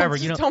you, whatever.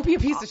 just You know, don't be a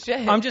piece of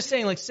shit. I'm just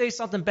saying, like, say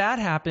something bad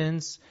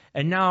happens,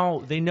 and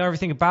now they know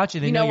everything about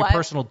you. They know your what?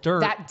 personal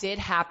dirt. That did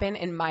happen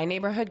in my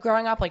neighborhood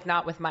growing up, like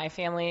not with my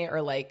family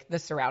or like the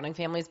surrounding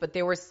families, but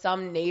there were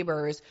some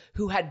neighbors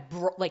who had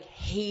like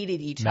hated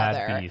each Mad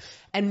other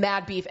beef. and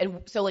mad beef.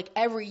 And so like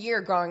every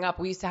year growing up,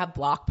 we used to have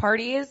block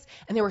parties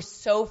and they were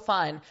so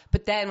fun.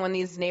 But then when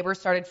these neighbors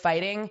started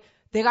fighting,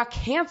 they got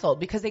canceled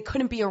because they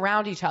couldn't be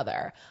around each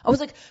other. I was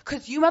like,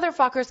 because you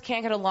motherfuckers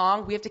can't get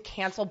along, we have to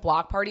cancel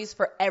block parties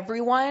for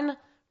everyone.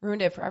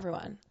 Ruined it for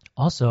everyone.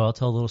 Also, I'll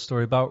tell a little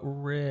story about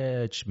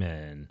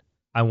Richmond.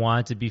 I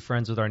wanted to be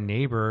friends with our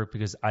neighbor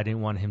because I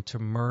didn't want him to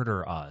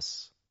murder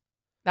us.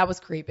 That was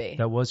creepy.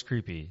 That was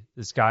creepy.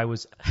 This guy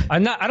was. I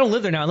don't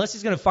live there now unless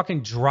he's gonna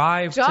fucking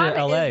drive John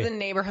to LA. is the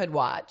neighborhood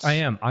watch. I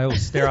am. I will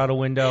stare out a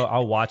window.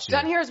 I'll watch you.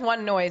 John hears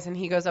one noise and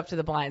he goes up to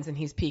the blinds and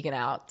he's peeking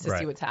out to Right.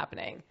 see what's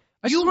happening.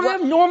 I just want to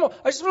have normal.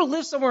 I just want to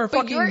live somewhere But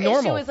fucking your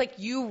normal. issue is like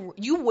you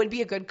would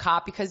be a good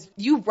cop because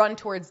you run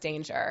towards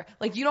danger.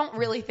 Like you don't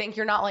really think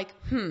you're not like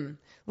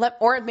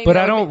or maybe. But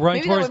that I don't would make- run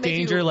maybe that towards would make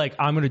danger you, like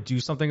I'm gonna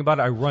do something about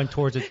it. I run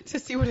towards it. to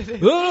see what it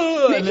is.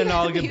 And then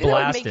I'll Maybe get that would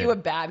blasted. make you a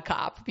bad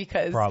cop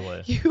because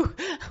Probably. you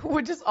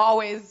would just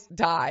always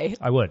die.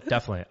 I would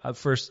definitely.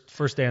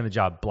 First day on the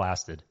job,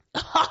 blasted.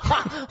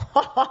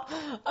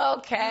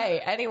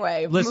 Okay.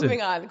 Anyway, Listen,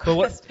 moving on. but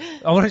what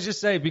I want to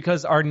just say,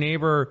 because our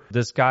neighbor,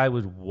 this guy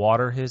would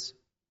water his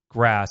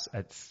grass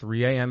at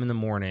 3 a.m. in the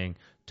morning,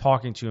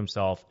 talking to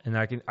himself, and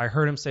I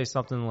heard him say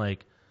something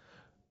like,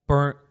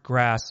 "Burnt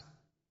grass,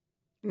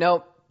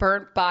 Nope.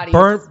 Burnt bodies.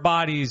 burnt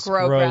bodies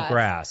grow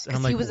grass." And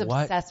I'm Because like, he was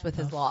what obsessed with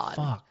his the lawn.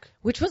 Fuck.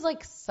 Which was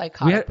like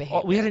psychotic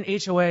behavior. We had an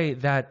HOA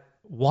that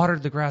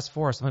watered the grass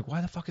for us. I'm like,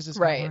 why the fuck is this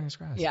guy watering his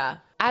grass? Yeah.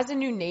 As a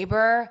new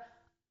neighbor,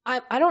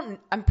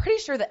 I'm pretty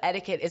sure the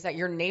etiquette is that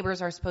your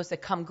neighbors are supposed to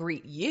come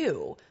greet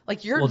you.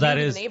 Like you're Well, new that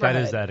to is- the neighborhood.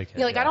 that is etiquette,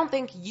 Yeah, like yeah. I don't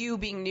think you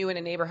being new in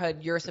a neighborhood,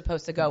 you're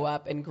supposed to go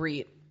up and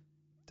greet.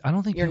 I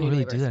don't think Your people new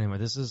really do neighbors. that anymore.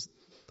 This is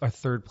our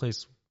third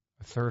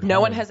No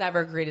home. one has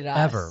ever greeted us.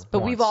 Ever, But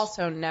we've once.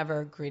 also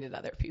never greeted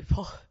other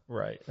people.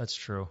 Right, that's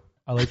true.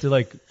 I like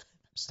to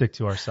stick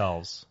to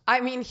ourselves. I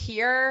mean,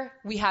 here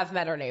we have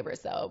met our neighbors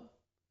though,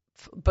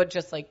 but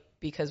just like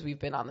because we've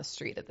been on the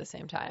street at the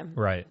same time.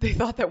 Right. They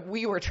thought that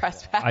we were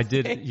trespassing. I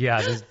did. Yeah,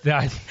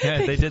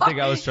 they did think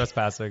I was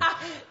trespassing.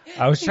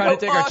 I was trying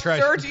to take our trash.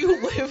 Sir, do you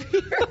live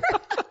here?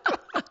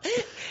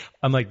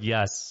 I'm like,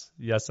 yes,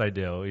 I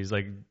do. He's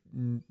like,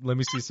 let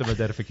me see some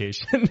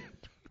identification.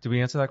 Did we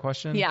answer that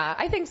question? Yeah,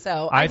 I think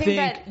so. I I think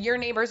think- that your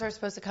neighbors are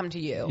supposed to come to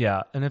you.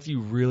 Yeah, and if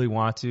you really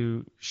want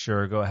to,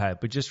 sure, go ahead.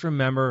 But just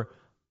remember,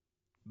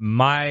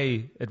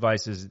 my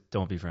advice is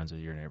don't be friends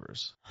with your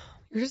neighbors.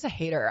 You're just a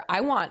hater.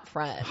 I want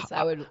friends.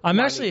 I'm want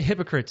actually a you-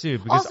 hypocrite too,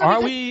 because Also,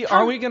 because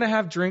are we gonna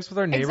have drinks with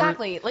our neighbors?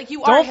 Exactly. Like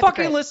you are. Don't a hypocrite.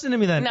 fucking listen to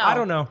me then. No. I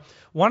don't know.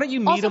 Why don't you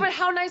meet Also, them? but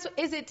how nice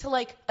is it to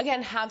like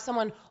again have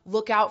someone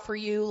look out for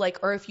you, like,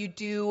 or if you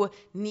do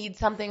need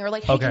something, or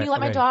like, hey, Okay, can you let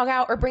my okay. dog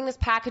out, or bring this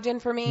package in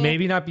for me?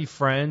 Maybe not be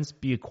friends,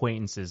 be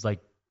acquaintances. Like,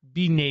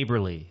 be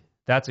neighborly.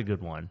 That's a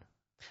good one.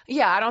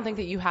 Yeah, I don't think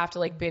that you have to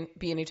like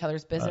be in each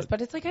other's business,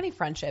 but it's like any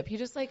friendship. You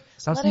just like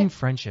Stop let saying it-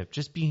 friendship.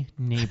 Just be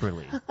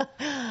neighborly.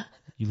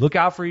 You look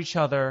out for each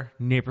other.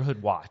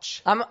 Neighborhood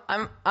watch. I'm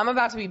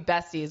about to be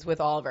besties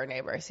with all of our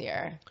neighbors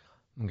here.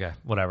 Okay,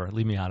 whatever.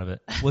 Leave me out of it.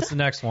 What's the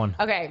next one?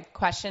 Okay,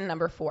 question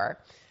number 4.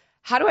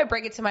 How do I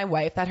break it to my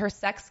wife that her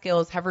sex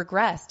skills have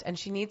regressed and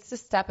she needs to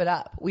step it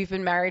up? We've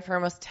been married for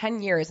almost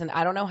 10 years and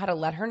I don't know how to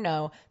let her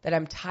know that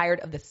I'm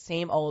tired of the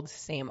same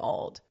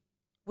old.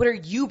 What are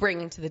you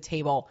bringing to the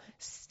table,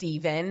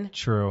 Steven?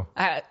 True.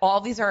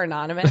 All these are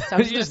anonymous, so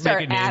I'm just You going to just start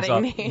making names adding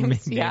up. names.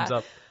 Make Yeah. names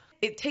up.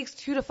 It takes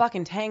 2 to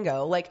fucking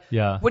tango. Like,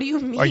 Yeah. what do you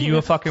mean? Are you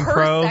a fucking her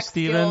pro, sex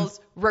Steven? skills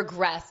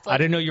regressed. I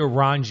didn't know you were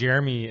Ron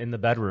Jeremy in the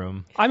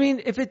bedroom. I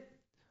mean,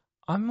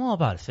 I'm all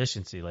about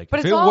efficiency. Like, But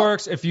if it's it all-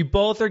 works, if you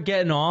both are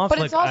getting off, But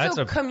like, it's also that's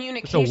a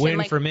communication. It's a win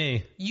like, for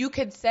me. You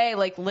could say,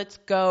 like, let's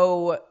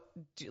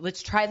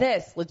try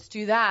this, let's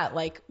do that.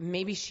 Like,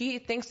 maybe she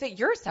thinks that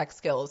your sex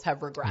skills have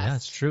regressed. Yeah,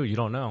 it's true. You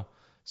don't know.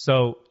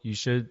 So you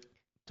should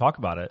talk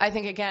about it. I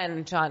think,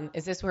 again, John,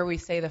 is this where we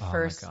say the my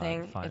first God,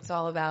 thing? fine. It's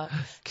all about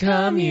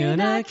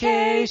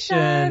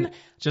Communication.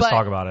 Just But,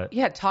 talk about it.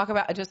 Yeah, talk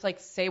about just like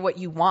say what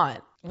you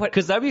want. What?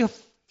 Because that'd be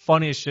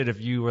funny as shit if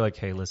you were like,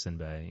 hey, listen,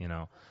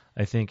 bae,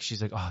 I think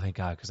she's like, oh, thank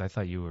God, because I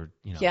thought you were,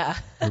 Yeah.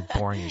 you're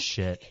boring as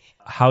shit.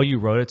 How you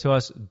wrote it to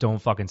us, don't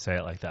fucking say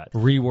it like that.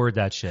 Reword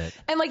that shit.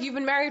 And like you've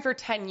been married for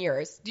 10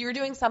 years. You're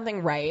doing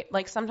something right.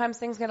 Like sometimes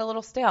things get a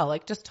little stale.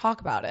 Like just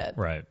talk about it.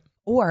 Right.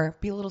 Or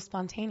be a little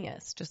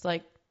spontaneous. Just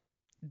like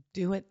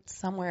do it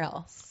somewhere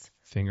else.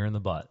 Finger in the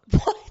butt.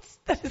 What?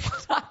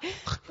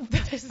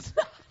 That is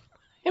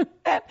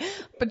not.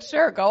 But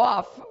sure, go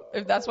off.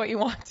 if that's what you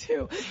want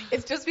to.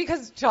 It's just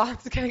because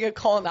John's getting a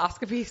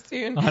colonoscopy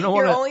soon. I don't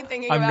You're wanna- only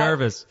thinking I'm about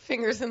nervous.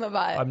 fingers in the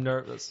butt. I'm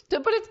nervous.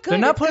 But it's good. They're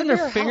not It's putting good for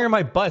their your finger in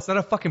health. my butt. It's not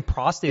a fucking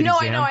prostate No,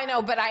 exam. I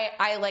know. But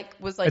I like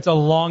was like, It's a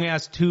long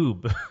ass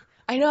tube.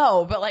 I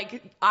know, but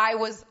like I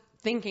was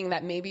thinking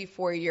that maybe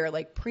for your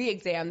like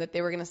pre-exam that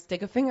they were gonna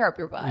stick a finger up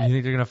your butt. You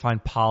think they're gonna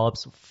find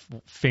polyps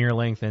finger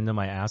length into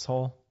my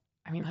asshole?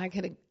 I mean, I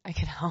could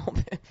help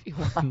if you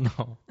want.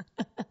 No.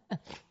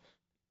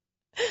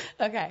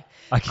 Okay.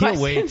 I can't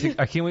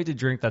Question- wait to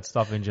drink that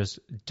stuff and just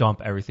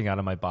dump everything out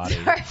of my body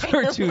All right,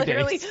 for 2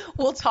 literally, days.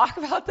 we'll talk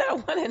about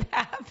that when it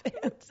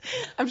happens.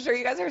 I'm sure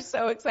you guys are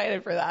so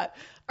excited for that.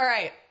 All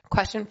right.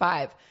 Question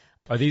 5.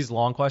 Are these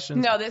long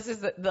questions? No, this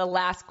is the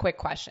last quick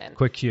question.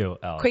 Quick cue,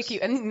 Alex. Quick,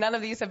 and none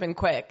of these have been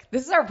quick.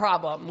 This is our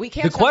problem. We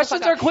can't. The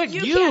questions shut are fuck quick.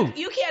 up.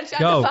 You can't shut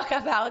Go. the fuck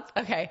up, Alex.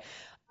 Okay.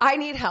 I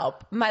need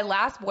help. My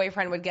last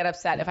boyfriend would get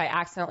upset if I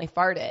accidentally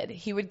farted.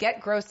 He would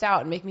get grossed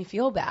out and make me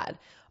feel bad.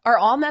 Are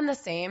all men the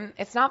same?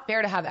 It's not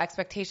fair to have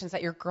expectations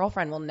that your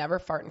girlfriend will never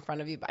fart in front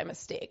of you by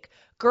mistake.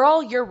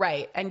 Girl, you're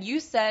right. And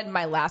you said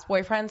my last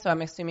boyfriend, so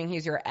I'm assuming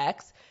he's your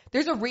ex.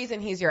 There's a reason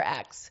he's your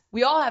ex.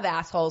 We all have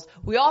assholes.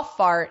 We all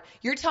fart.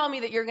 You're telling me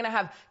that you're going to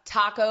have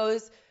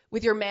tacos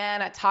with your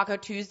man at Taco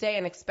Tuesday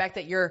and expect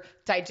that your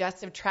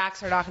digestive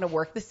tracts are not going to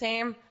work the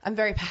same? I'm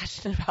very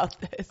passionate about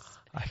this.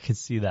 I can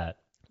see that.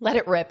 Let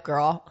it rip,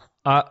 girl.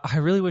 I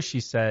really wish she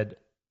said,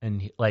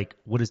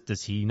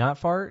 does he not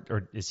fart?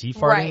 Or is he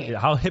farting? Right.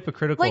 How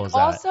hypocritical Like, is that?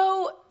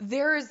 also,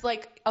 there's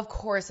like, of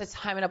course, a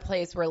time and a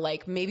place where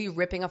like maybe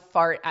ripping a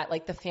fart at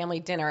like the family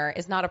dinner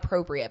is not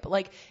appropriate. But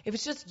like, if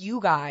it's just you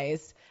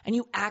guys and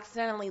you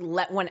accidentally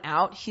let one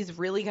out, he's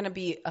really going to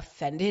be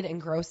offended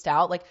and grossed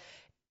out. Like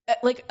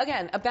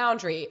again, a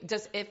boundary.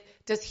 Does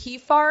he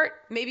fart?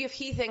 Maybe if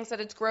he thinks that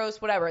it's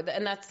gross, whatever.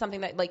 And that's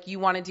something that like you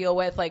want to deal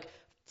with. Like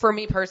for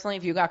me personally,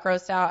 if you got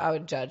grossed out, I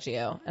would judge you.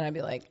 And I'd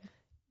be like,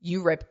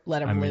 you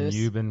let him loose.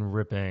 You've been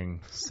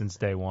ripping since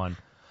day one.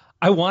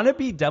 I want to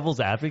be devil's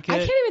advocate. I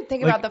can't even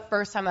think about the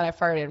first time that I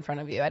farted in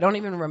front of you. I don't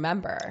even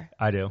remember.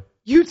 I do.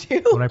 You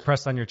do? When I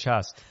pressed on your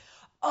chest.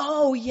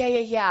 Oh,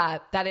 yeah.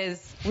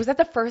 Was that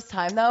the first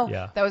time though?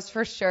 Yeah. That was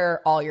for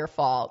sure all your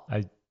fault.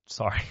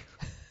 Sorry.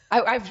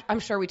 I'm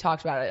sure we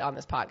talked about it on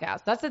this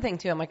podcast. That's the thing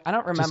too. I'm like, I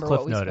don't remember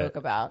what we spoke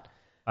about.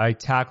 I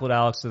tackled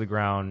Alex to the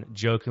ground,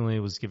 jokingly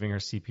was giving her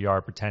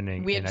CPR,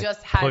 pretending. We had and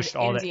just I had pushed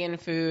all Indian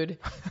food.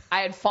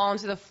 I had fallen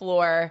to the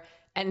floor,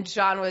 and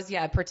John was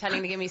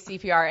pretending to give me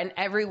CPR.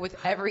 And with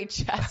every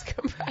chest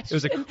compression, It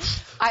was like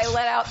I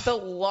let out the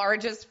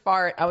largest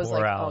fart. I was Poor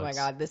like, Alex. oh my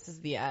god, this is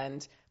the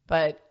end.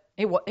 But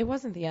it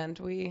wasn't the end.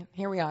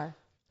 Here we are.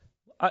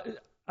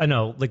 I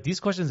know, like these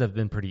questions have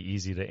been pretty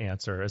easy to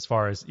answer as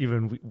far as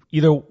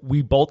either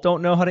we both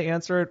don't know how to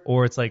answer it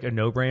or it's like a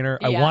no-brainer.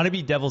 Yeah. I want to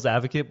be devil's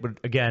advocate, but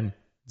again,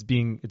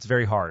 it's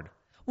very hard.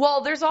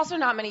 Well, there's also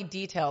not many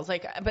details.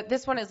 But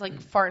this one is like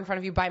fart in front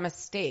of you by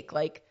mistake.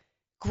 Like,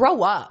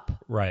 grow up.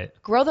 Right.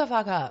 Grow the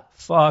fuck up.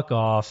 Fuck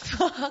off.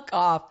 Fuck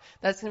off.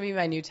 That's gonna be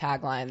my new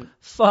tagline.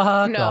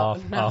 Fuck No,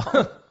 off. no.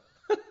 Oh.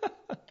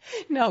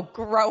 No,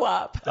 grow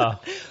up. Oh.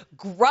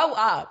 Grow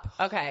up.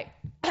 Okay.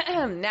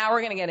 Now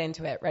we're gonna get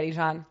into it. Ready,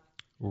 John?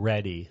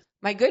 Ready.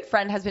 My good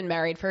friend has been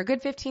married for a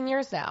good 15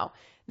 years now.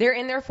 They're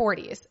in their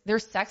 40s. Their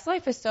sex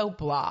life is so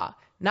blah.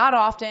 Not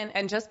often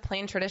and just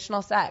plain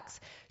traditional sex.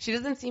 She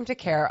doesn't seem to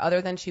care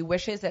other than she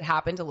wishes it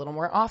happened a little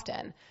more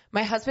often.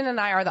 My husband and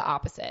I are the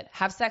opposite.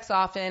 Have sex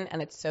often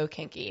and it's so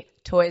kinky.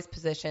 Toys,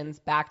 positions,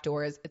 back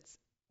doors. It's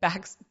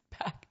back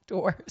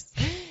doors.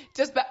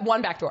 Just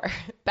one back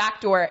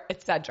door,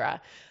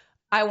 etc.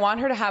 I want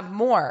her to have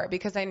more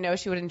because I know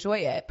she would enjoy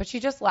it, but she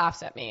just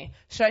laughs at me.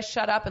 Should I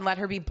shut up and let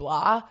her be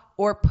blah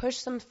or push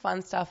some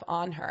fun stuff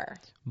on her?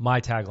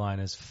 My tagline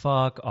is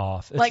fuck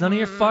off. It's Like, none of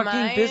your fucking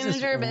mind business.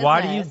 your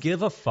Why do you business.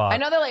 give a fuck? I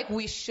know that like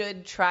we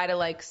should try to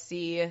like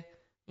see,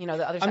 the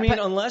other side. I mean, but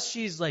unless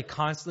she's like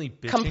constantly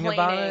bitching complaining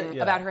about it.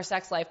 Yeah. about her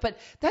sex life. But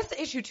that's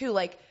the issue too.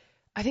 Like,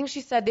 I think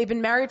she said they've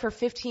been married for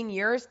 15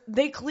 years.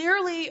 They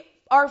clearly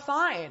are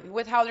fine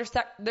with how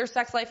their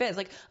sex life is.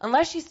 Like,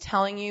 unless she's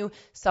telling you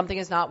something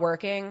is not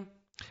working,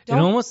 It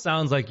almost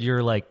sounds like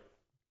you're like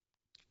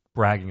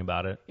bragging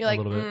about it you're a like,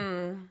 little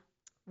bit.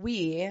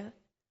 we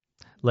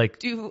Like,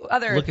 do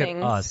other look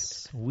things. at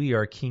us. We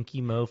are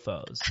kinky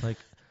mofos. Like,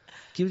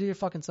 give it to your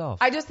fucking self.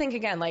 I just think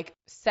again, like,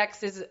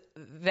 sex is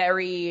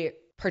very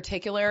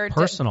particular,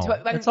 Personal.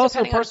 It's also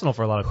depending on personal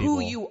for a lot of people.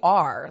 who you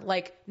are.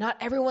 Like, not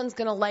everyone's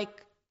gonna like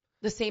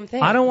the same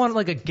thing. I don't want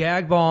like a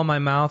gag ball in my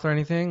mouth or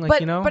anything.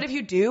 Like, But if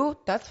you do,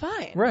 that's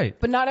fine. Right.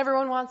 But not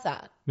everyone wants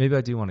that. Maybe I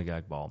do want a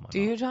gag ball in my Do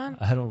mouth. you, John?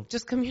 I don't.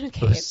 Just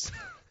communicate.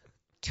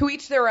 To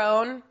each their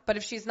own. But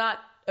if she's not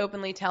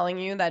openly telling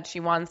you that she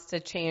wants to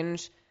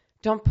change,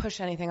 don't push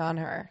anything on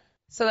her.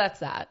 So that's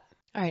that.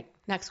 All right.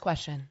 Next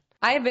question.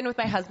 I have been with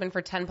my husband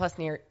for 10 plus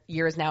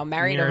years now,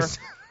 married Years.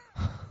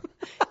 over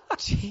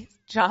Jeez,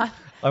 John.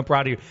 I'm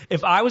proud of you.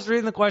 If I was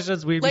reading the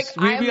questions, we'd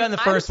be on the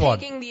first one.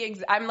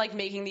 I'm like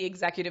making the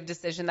executive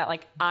decision that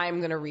like I'm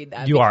going to read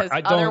them. You are.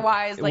 Because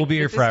otherwise, like, we'll be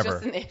here this forever. is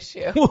just an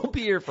issue. We'll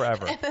be here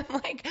forever. And then,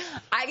 like,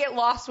 I get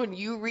lost when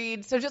you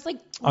read. So just like,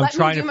 I'm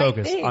trying to my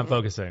focus. thing. I'm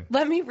focusing.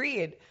 Let me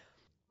read.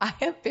 I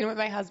have been with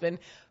my husband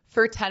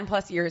for 10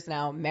 plus years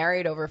now,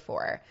 married over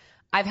 4.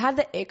 I've had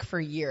the ick for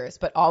years,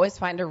 but always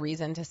find a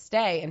reason to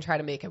stay and try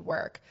to make it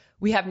work.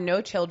 We have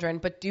no children,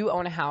 but do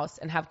own a house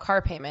and have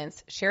car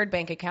payments, shared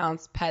bank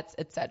accounts, pets,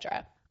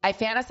 etc. I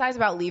fantasize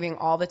about leaving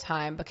all the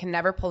time, but can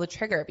never pull the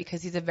trigger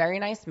because he's a very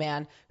nice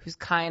man who's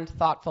kind,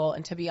 thoughtful,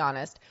 and to be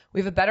honest,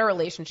 we have a better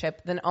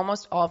relationship than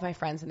almost all of my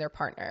friends and their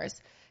partners.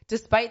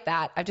 Despite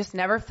that, I've just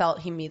never felt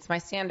he meets my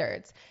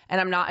standards, and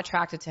I'm not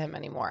attracted to him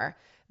anymore.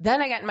 Then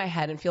I get in my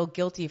head and feel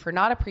guilty for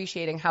not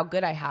appreciating how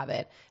good I have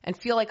it and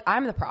feel like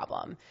I'm the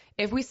problem.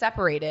 If we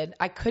separated,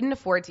 I couldn't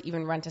afford to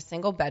even rent a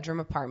single bedroom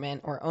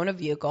apartment or own a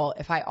vehicle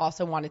if I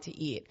also wanted to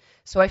eat.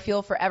 So I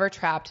feel forever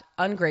trapped,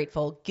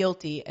 ungrateful,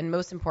 guilty, and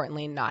most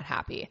importantly, not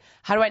happy.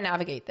 How do I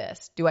navigate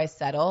this? Do I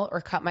settle or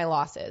cut my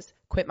losses,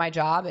 quit my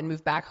job and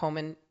move back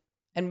home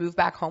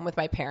with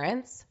my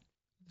parents?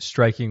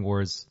 Striking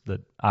words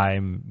that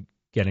I'm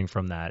getting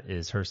from that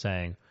is her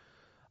saying,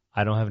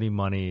 I don't have any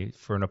money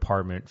for an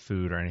apartment,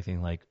 food, or anything.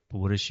 Like, but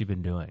what has she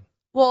been doing?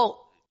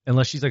 Well,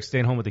 unless she's like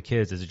staying home with the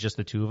kids, is it just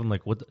the two of them?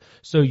 Like, what?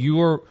 So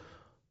you're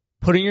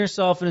putting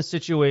yourself in a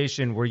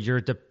situation where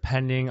you're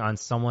depending on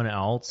someone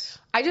else.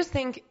 I just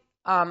think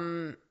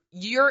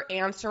you're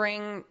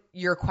answering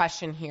your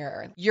question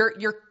here.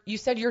 You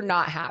said you're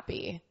not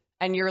happy,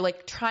 and you're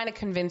like trying to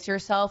convince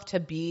yourself to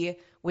be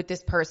with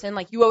this person.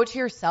 Like, you owe it to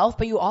yourself,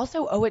 but you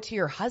also owe it to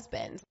your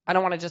husband. I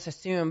don't want to just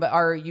assume, but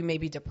are you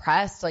maybe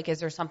depressed? Like,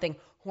 is there something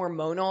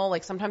hormonal?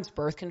 Like, sometimes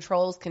birth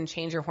controls can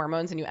change your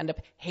hormones and you end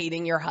up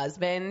hating your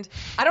husband.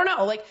 I don't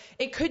know. Like,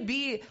 it could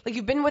be like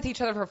you've been with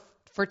each other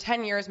for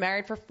 10 years,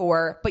 married for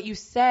 4, but you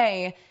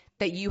say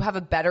that you have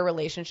a better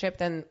relationship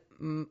than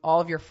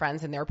all of your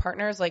friends and their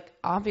partners. Like,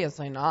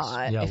 obviously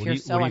not. Yeah, if you're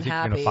so what do you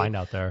unhappy. think you're gonna find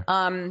out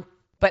there?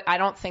 But I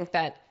don't think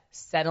that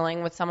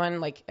settling with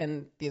someone, like,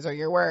 and these are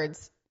your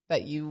words,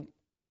 that you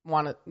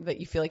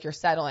feel like you're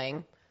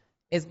settling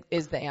is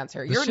the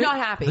answer. You're not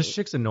happy. This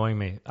chick's annoying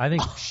me. I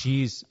think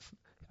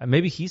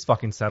maybe he's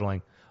fucking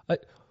settling.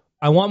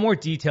 I want more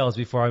details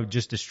before I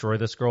just destroy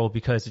this girl,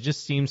 because it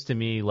just seems to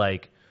me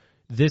like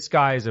this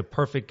guy is a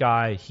perfect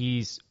guy.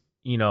 He's,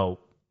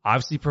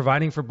 obviously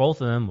providing for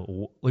both of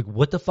them. Like,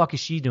 what the fuck is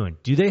she doing?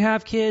 Do they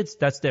have kids?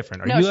 That's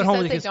different. No, she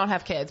says they don't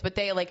have kids, but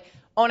they like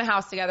own a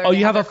house together. Oh,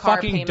 you have a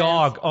fucking payments.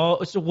 dog.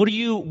 Oh, so what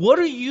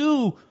are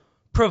you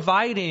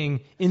providing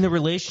in the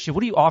relationship?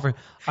 What are you offering?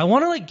 I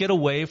want to like get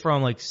away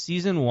from like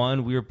season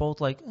 1. We were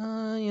both like,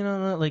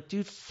 like,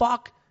 dude,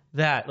 fuck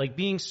that. Like,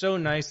 being so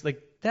nice,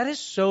 like, that is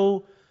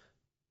so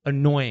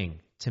annoying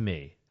to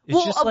me.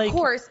 It's just like, of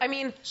course. I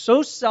mean,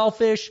 so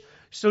selfish.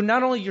 So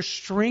not only you're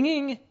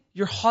stringing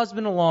your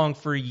husband along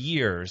for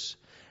years,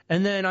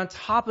 and then on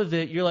top of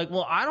it, you're like,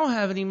 well, I don't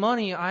have any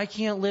money. I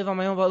can't live on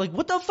my own. But like,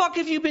 what the fuck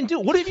have you been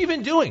doing? What have you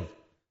been doing?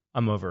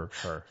 I'm over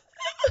her.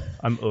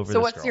 I'm over so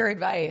this what's girl. your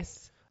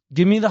advice?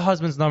 Give me the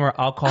husband's number.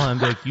 I'll call him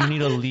back. You need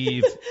to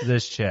leave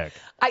this chick.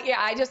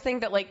 I just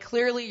think that, like,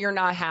 clearly you're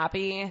not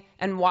happy,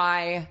 and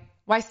why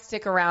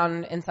stick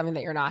around in something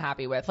that you're not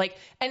happy with? Like,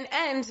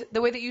 and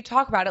the way that you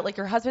talk about it, like,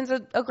 your husband's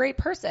a great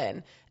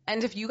person,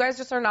 and if you guys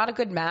just are not a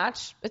good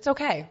match, it's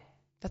okay.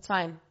 That's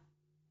fine.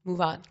 Move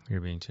on.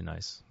 You're being too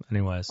nice.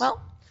 Anyways.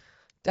 Well,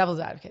 devil's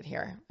advocate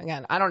here.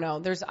 Again, I don't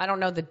know. I don't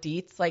know the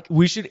deets. Like,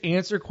 we should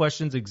answer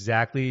questions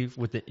exactly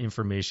with the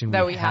information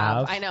that we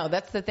have. I know.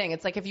 That's the thing.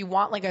 It's like, if you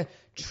want like a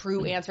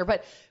true answer,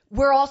 but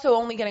we're also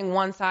only getting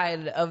one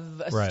side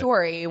of a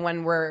story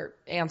when we're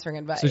answering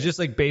advice. So just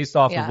like based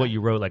off of what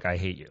you wrote, like, I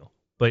hate you,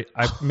 but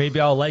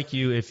maybe I'll like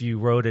you if you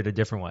wrote it a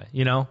different way,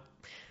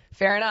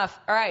 Fair enough.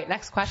 All right.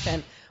 Next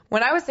question.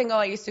 When I was single,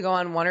 I used to go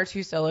on 1 or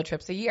 2 solo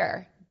trips a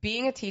year.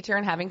 Being a teacher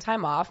and having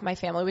time off, my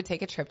family would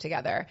take a trip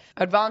together.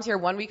 I would volunteer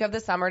 1 week of the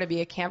summer to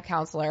be a camp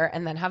counselor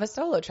and then have a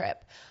solo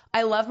trip.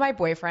 I love my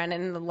boyfriend,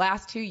 and in the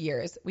last 2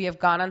 years, we have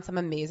gone on some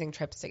amazing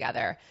trips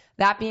together.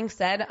 That being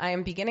said, I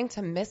am beginning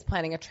to miss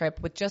planning a trip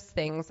with just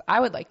things I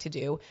would like to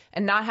do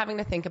and not having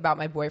to think about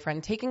my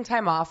boyfriend taking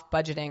time off,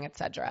 budgeting,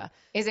 etc.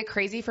 Is it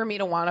crazy for me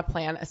to want to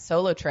plan a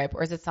solo trip,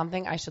 or is it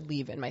something I should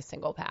leave in my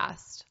single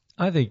past?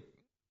 I think,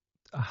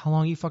 how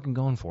long are you fucking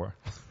going for?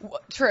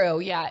 True,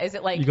 yeah. Is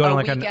it like you go on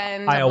like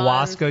weekend, an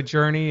ayahuasca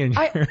journey?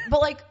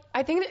 But like,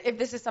 I think that if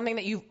this is something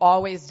that you've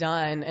always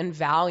done and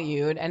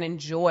valued and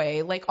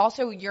enjoy, like,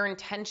 also your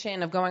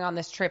intention of going on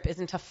this trip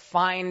isn't to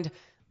find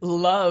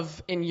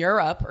love in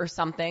Europe or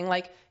something.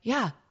 Like,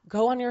 yeah,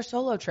 go on your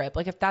solo trip.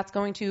 Like, if that's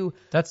going to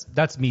that's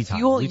me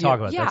time. We talk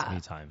about that's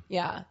me time.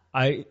 Yeah.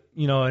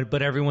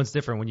 But everyone's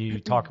different when you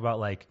talk about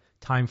like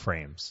time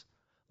frames.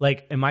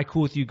 Like, am I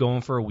cool with you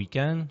going for a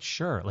weekend?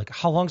 Sure. Like,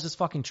 how long is this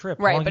fucking trip?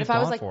 Right, but if I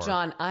was like,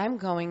 John, I'm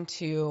going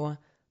to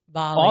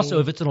Bali. Also,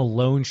 if it's an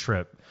alone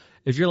trip,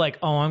 if you're like,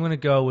 oh, I'm going to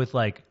go with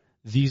like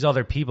these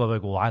other people, I'm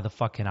like, well, why the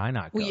fuck can I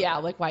not go? Well, yeah,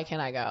 like why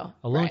can't I go?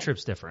 A lone Right.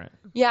 trip's different.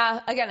 Yeah,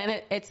 again,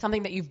 and it's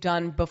something that you've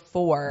done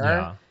before.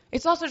 Yeah.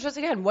 It's also just,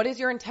 again, what is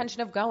your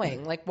intention of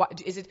going? Like,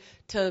 what is it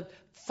to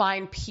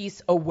find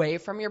peace away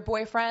from your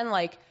boyfriend?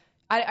 Like,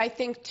 I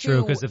think too.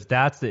 True, because if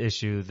that's the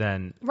issue,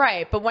 then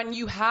Right, but when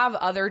you have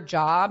other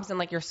jobs and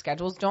like your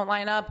schedules don't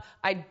line up,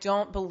 I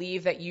don't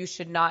believe that you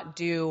should not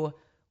do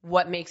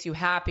what makes you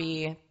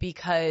happy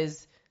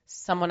because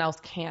someone else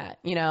can't,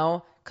 you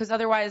know? Because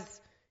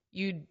otherwise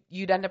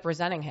you'd end up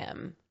resenting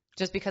him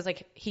just because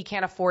like he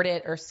can't afford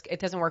it or it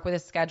doesn't work with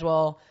his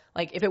schedule.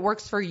 Like if it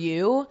works for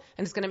you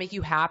and it's going to make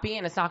you happy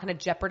and it's not going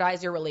to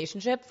jeopardize your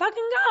relationship,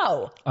 fucking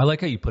go. I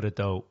like how you put it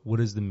though. What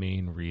is the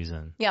main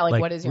reason? Yeah,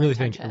 like, what is your really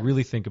intention?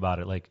 really think about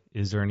it. Like,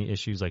 is there any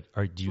issues? Like,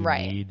 do you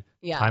Right. need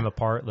Yeah. time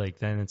apart? Like,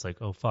 then it's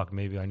like, oh fuck,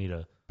 maybe I need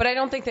a But I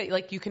don't think that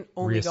like you can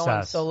only go on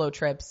Reassess. solo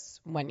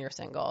trips when you're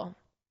single.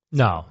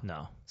 no.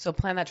 So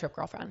plan that trip,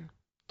 girlfriend.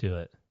 Do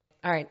it.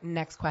 All right,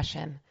 next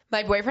question.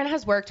 My boyfriend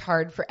has worked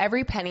hard for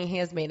every penny he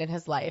has made in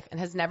his life and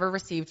has never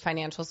received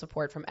financial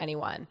support from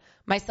anyone.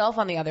 Myself,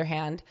 on the other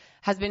hand,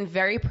 has been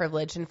very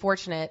privileged and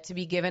fortunate to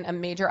be given a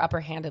major upper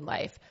hand in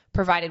life,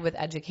 provided with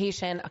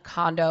education, a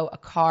condo, a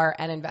car,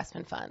 and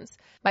investment funds.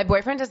 My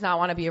boyfriend does not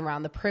want to be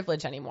around the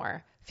privilege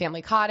anymore.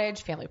 Family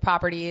cottage, family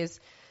properties,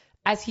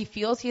 as he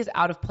feels he is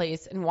out of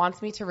place and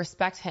wants me to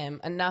respect him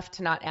enough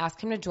to not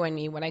ask him to join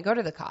me when I go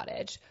to the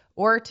cottage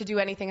or to do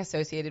anything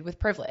associated with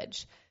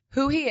privilege.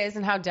 Who he is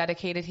and how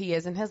dedicated he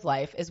is in his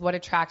life is what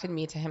attracted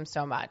me to him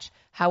so much.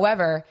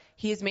 However,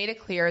 he has made it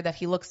clear that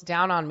he looks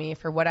down on me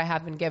for what I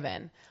have been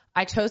given.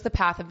 I chose the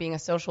path of being a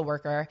social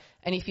worker,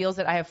 and he feels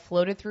that I have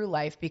floated through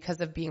life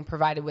because of being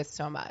provided with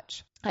so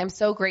much. I am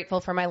so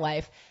grateful for my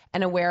life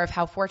and aware of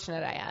how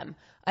fortunate I am.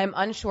 I am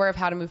unsure of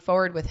how to move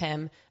forward with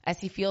him, as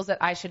he feels that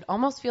I should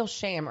almost feel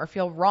shame or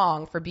feel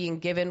wrong for being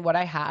given what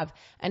I have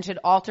and should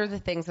alter the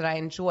things that I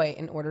enjoy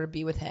in order to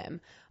be with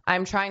him.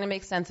 I'm trying to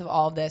make sense of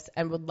all of this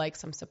and would like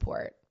some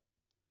support.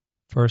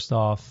 First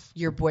off,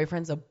 Your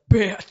boyfriend's a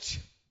bitch.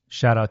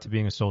 shout out to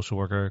being a social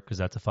worker because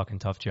that's a fucking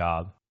tough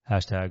job.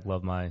 Hashtag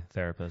love my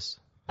therapist.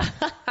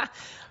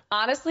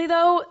 Honestly,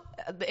 though,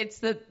 it's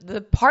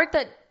the part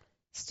that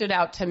stood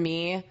out to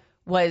me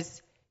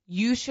was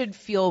you should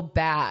feel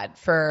bad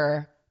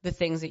for the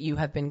things that you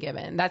have been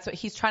given. That's what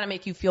he's trying to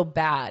make you feel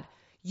bad.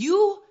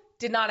 You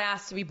did not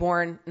ask to be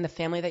born in the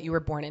family that you were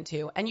born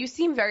into, and you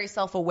seem very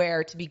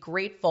self-aware to be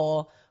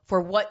grateful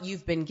for what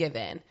you've been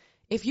given.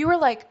 If you were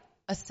like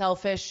a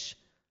selfish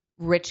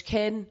rich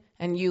kid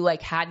and you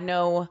like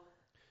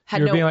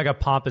You're being like a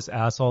pompous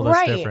asshole. That's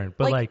Right. different.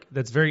 But Like-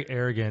 that's very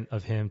arrogant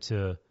of him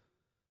to.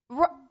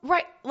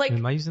 right, like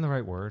Am I using the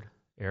right word?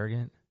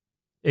 Arrogant?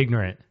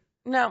 Ignorant.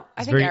 no, I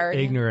It's think very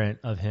arrogant. ignorant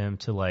of him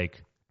to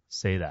like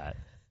say that.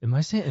 Am I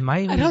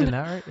even don't using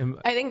know. that right?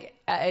 I think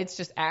it's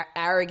just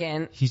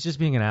arrogant. He's just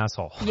being an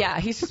asshole. Yeah,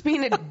 he's just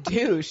being a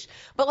douche.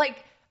 But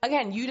like,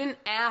 again, you didn't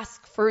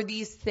ask for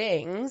these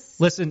things.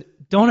 Listen,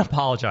 don't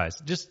apologize.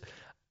 Just,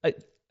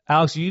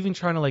 Alex, you even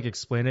trying to like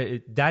explain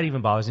it, that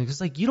even bothers me because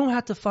like you don't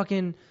have to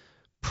fucking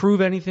prove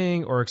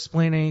anything or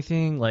explain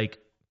anything. Like,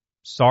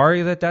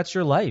 sorry that's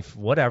your life,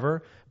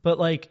 whatever. But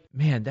like,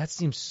 man, that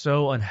seems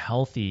so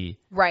unhealthy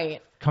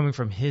Right. coming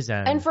from his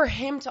end. And for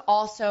him to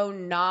also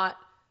not,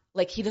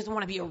 like, he doesn't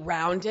want to be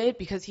around it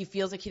because he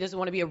feels like he doesn't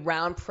want to be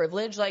around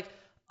privilege. Like,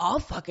 I'll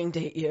fucking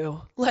date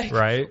you. Like,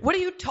 Right. What are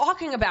you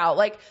talking about?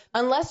 Like,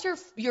 unless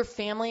your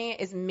family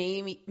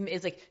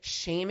is like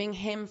shaming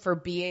him for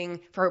being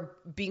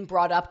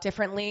brought up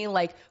differently,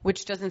 like,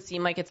 which doesn't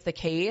seem like it's the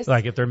case.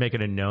 Like if they're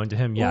making it known to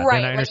him, yeah, Right,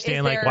 then I like, understand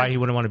is like there- why he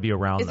wouldn't want to be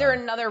around Is there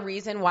them. another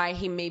reason why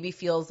he maybe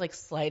feels like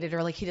slighted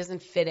or like he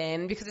doesn't fit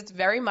in? Because it's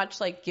very much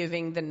like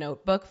giving the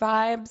Notebook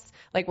vibes,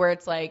 like where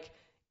it's like,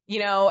 you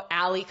know,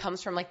 Allie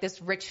comes from like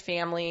this rich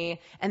family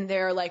and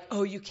they're like,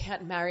 oh, you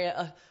can't marry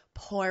a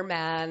poor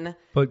man.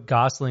 But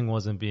Gosling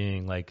wasn't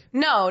being like,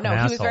 No, an he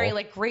was asshole. very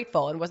like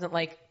grateful and wasn't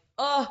like,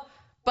 oh,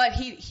 but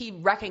he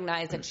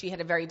recognized that she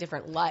had a very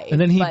different life. and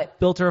then he but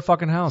built her a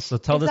fucking house. So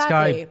tell this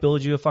guy, Exactly.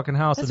 build you a fucking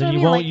house, That's and then what I you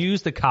mean, won't like-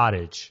 use the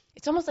cottage.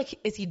 it's almost like,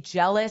 is he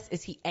jealous?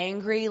 Is he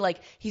angry? Like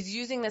he's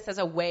using this as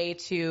a way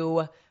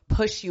to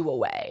push you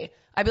away.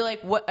 I'd be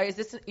like, what, is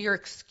this your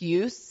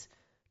excuse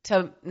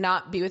to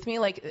not be with me?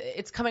 Like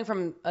it's coming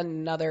from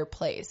another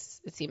place,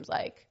 it seems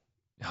like.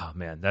 Oh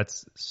man,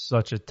 that's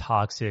such a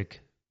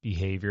toxic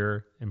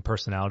behavior and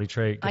personality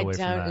trait. Get I away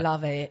from don't that.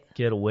 love it.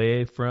 Get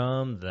away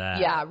from that.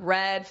 Yeah,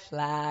 red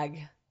flag.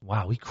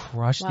 Wow, we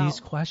crushed Wow.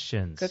 these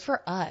questions. Good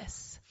for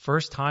us.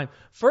 First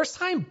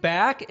time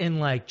back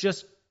and like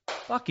just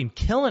fucking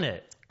killing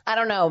it. I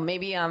don't know.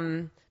 Maybe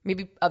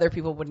other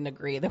people wouldn't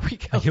agree that we I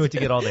killed can't wait to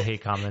it. get all the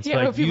hate comments. Yeah,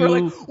 like people you,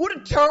 are like, what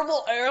a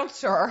terrible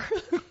answer.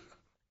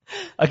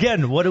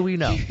 again, what do we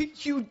know?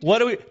 you What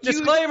do we?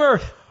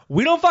 Disclaimer: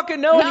 we don't fucking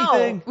know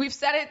anything. No, we've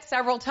said it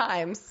several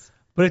times.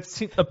 But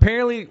it's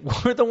apparently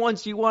we're the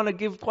ones you want to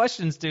give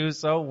questions to,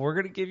 so we're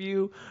gonna give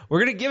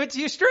it to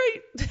you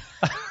straight.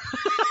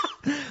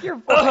 Your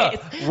voice.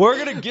 We're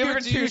gonna give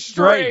it to you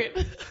straight.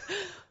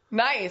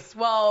 Nice.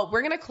 Well,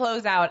 we're going to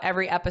close out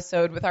every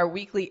episode with our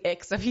weekly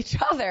icks of each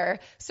other.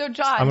 So,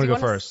 John, I'm do gonna you go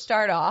want to first.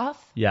 start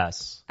off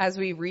Yes. as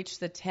we reach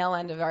the tail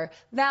end of our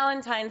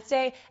Valentine's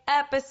Day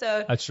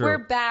episode? That's true. We're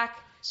back.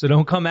 So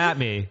don't come at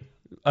me.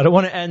 I don't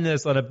want to end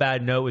this on a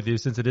bad note with you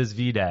since it is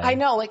V-Day. I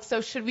know. Like,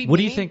 so should we What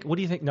do you think?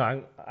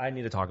 No, I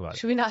need to talk about it.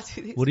 Should we not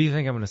do these? What do you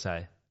think I'm going to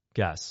say?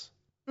 Guess.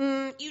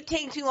 You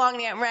take too long to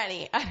get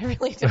ready. I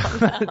really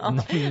don't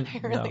know. I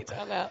really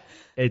don't know.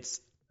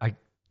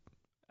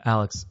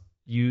 Alex,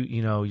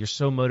 you're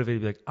so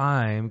motivated to be like,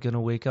 I'm going to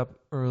wake up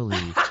early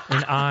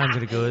and I'm going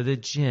to go to the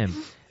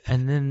gym.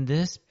 And then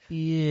this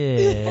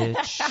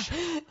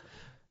bitch.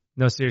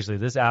 No, seriously,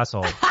 this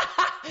asshole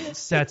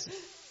sets,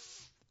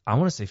 I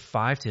want to say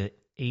 5 to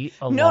 8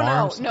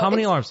 alarms. No. How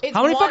many alarms? It's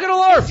How many one- fucking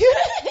alarms?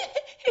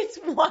 It's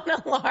one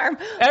alarm.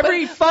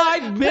 Every 5 But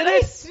I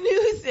minutes?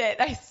 snooze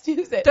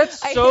it.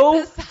 That's I so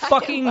hit the silent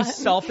fucking button.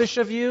 selfish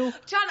of you.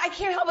 John, I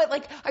can't help it.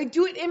 Like, I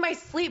do it in my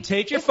sleep.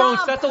 Take your It's phone,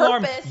 not on set the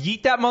alarm, purpose.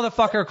 yeet that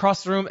motherfucker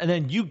across the room, and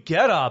then you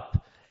get up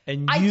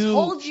and I you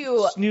told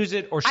you. snooze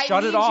it or I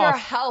shut need it your off.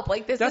 help.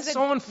 Like, this That's is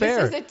so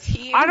unfair. This is a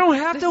team. I don't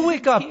have This to is a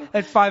wake up team.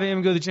 at 5 a.m.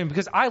 and go to the gym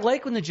because I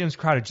like when the gym's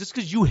crowded. Just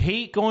because you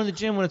hate going to the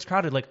gym when it's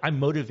crowded, like I'm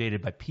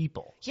motivated by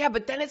people. Yeah,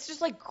 but then it's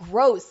just like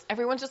gross.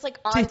 Everyone's just like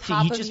on To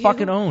top each of his you.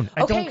 fucking own.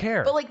 I Okay, don't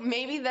care. But like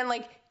maybe then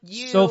like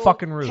you So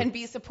fucking rude. can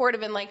be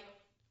supportive and like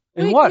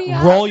And wake what? me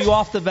up. Roll you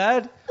off the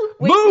bed?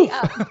 Wake Move! me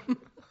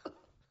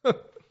up.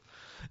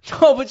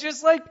 No, but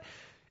just like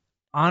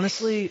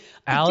honestly,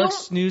 Alex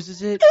don't-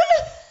 snoozes it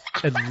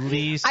at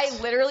least. I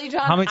literally,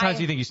 John. How many times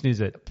do you think you snooze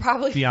it?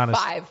 Probably Be honest.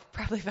 5.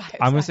 Probably 5.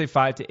 I'm gonna say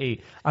 5 to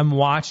 8. I'm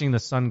watching the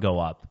sun go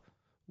up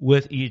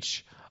with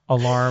each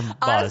alarm buzz.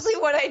 Honestly,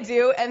 what I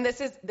do, and this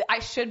is, I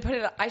should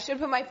put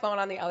my phone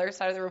on the other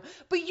side of the room.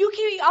 But you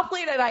keep me up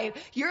late at night.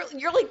 You're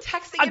like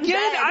texting in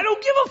Again, bed. I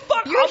don't give a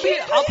fuck. You're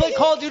I'll play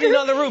Call of Duty in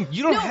another room.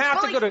 You don't No,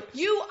 have but, to go like,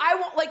 to. I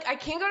won't, like, I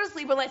can't go to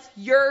sleep unless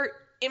you're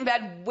in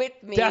bed with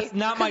me. That's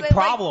not my 'Cause then,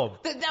 like, problem.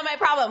 that's not my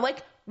problem. Like,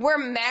 we're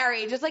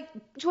married. Just like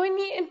join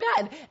me in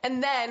bed,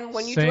 and then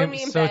when you join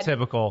me in so bed,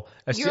 typical.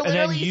 you're And then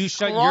literally you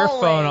shut your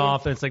phone scrolling.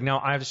 off, and it's like, now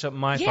I have to shut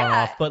my phone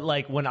Yeah. off. But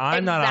like when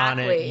I'm not on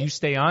it, Exactly. you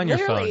stay on your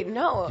Literally, phone.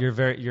 no. You're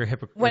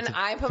hypocritical. when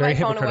I put my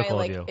phone away,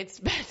 like it's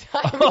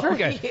bedtime for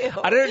Okay, you.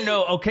 I didn't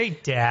know. Okay,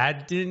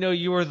 Dad, didn't know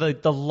you were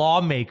the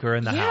lawmaker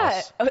in the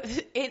house.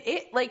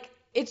 It like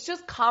it's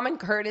just common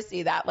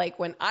courtesy that like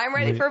when I'm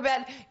ready for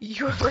bed,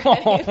 you're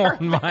ready for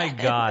Oh my bed.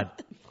 God.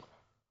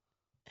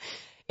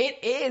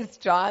 It is,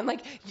 John.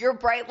 Like your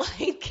bright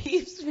light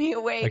keeps me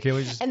awake. Okay,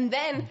 we just and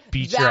then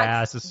beat your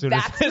ass as soon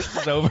as that's this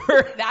is why-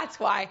 over. That's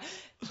why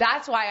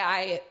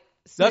I.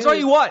 That's why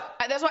you what?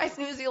 That's why I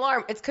snooze the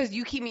alarm. It's because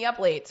you keep me up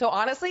late. So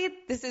honestly,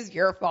 this is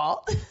your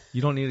fault.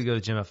 You don't need to go to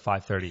the gym at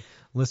 5:30.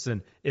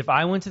 Listen, if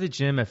I went to the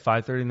gym at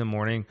 5:30 in the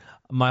morning,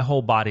 my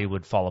whole body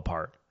would fall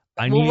apart.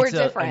 I we're need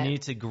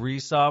different. to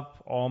grease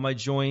up all my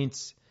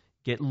joints,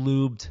 get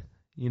lubed.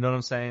 You know what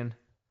I'm saying?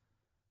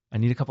 I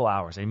need a couple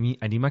hours. I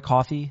need my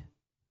coffee.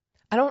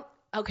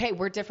 Okay,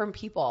 we're different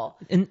people.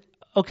 And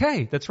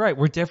okay, that's right.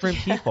 We're different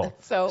people.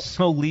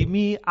 So leave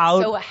me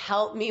out. So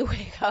help me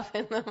wake up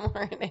in the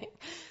morning.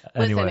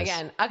 Listen Anyways.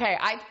 again. Okay,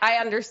 I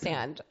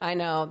understand. I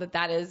know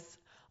that is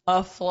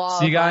a flaw.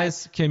 See, but-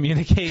 guys,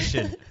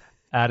 communication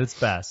at its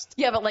best.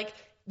 Yeah, but like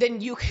then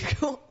you can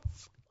go.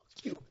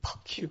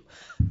 Fuck you.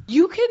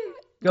 You can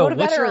go to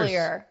bed what's yours?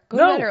 earlier. Go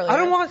No, to bed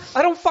earlier.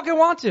 I don't fucking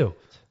want to.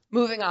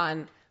 Moving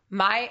on.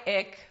 My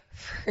ick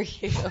for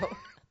you.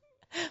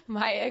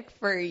 My ick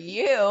for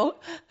you.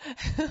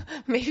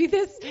 Maybe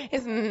this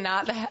is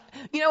not that.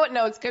 You know what?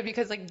 No, it's good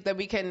because like then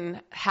we can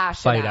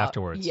hash Fight it out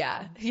afterwards.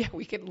 Yeah,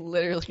 we could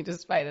literally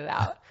just fight it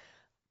out.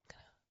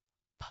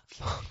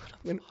 I'm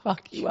gonna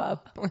fuck you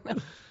up.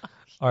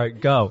 All right,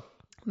 go.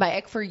 My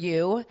ick for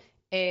you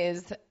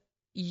is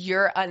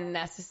your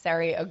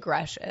unnecessary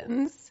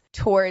aggressions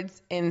towards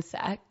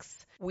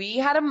insects. We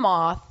had a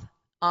moth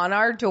on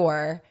our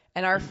door,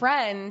 and our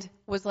friend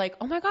was like,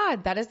 oh my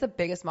God, that is the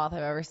biggest moth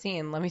I've ever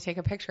seen. Let me take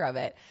a picture of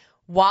it.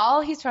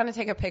 While he's trying to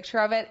take a picture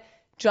of it,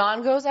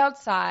 John goes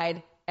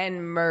outside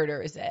and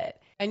murders it.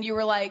 And you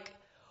were like,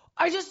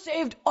 I just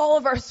saved all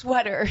of our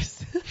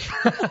sweaters.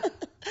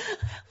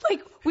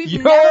 Like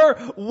You're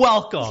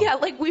welcome. Yeah,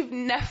 like we've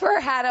never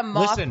had a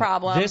moth Listen,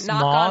 problem. this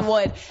Knock moth- on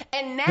wood.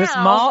 And now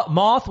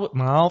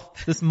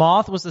This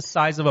moth was the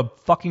size of a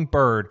fucking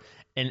bird,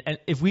 and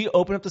if we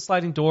open up the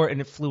sliding door and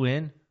it flew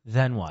in,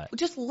 then what?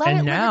 just let and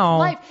it now,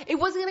 live its life. It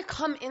wasn't going to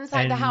come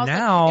inside And the house. Like,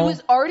 now- it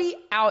was already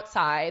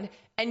outside,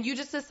 and you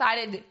just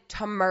decided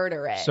to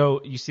murder it.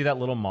 So you see that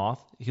little moth?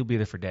 He'll be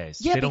there for days.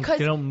 yeah, they because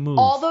don't move.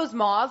 all those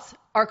moths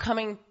are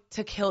coming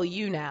to kill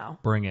you now.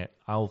 Bring it.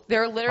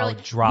 They're literally.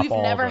 I'll drop we've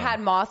all never of them. had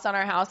moths on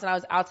our house, and I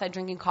was outside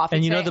drinking coffee.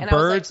 And you know today, the and I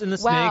was birds like, and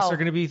the wow. snakes are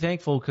going to be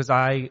thankful because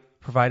I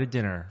provided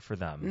dinner for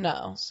them.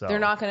 No, So they're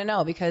not going to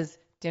know because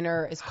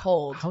dinner is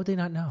cold. How would they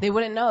not know? They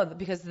wouldn't know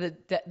because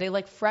they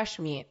like fresh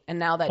meat, and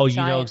now that you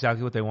giant, know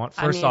exactly what they want.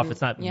 I First off, mean,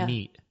 it's not yeah.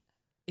 meat.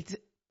 It's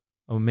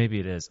Oh, maybe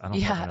it is. I don't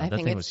yeah, fucking know. I That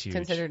think thing was it's huge.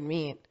 considered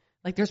meat.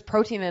 Like there's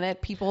protein in it.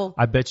 People.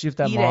 I bet you if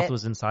that eat moth it.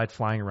 was inside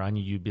flying around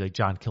you, you'd be like,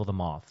 John, kill the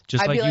moth.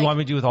 Just I'd like be you want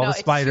me to do with all the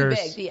spiders.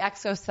 It's too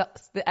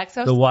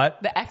big. The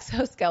what? The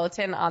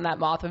exoskeleton on that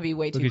moth would be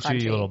way Look too at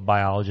crunchy. you little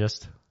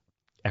biologist.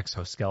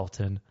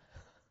 Exoskeleton.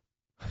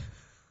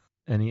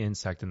 Any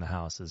insect in the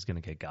house is going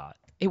to get got.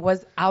 It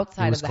was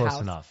outside It was of the close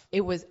house. enough.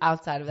 It was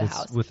outside of the It's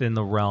house. within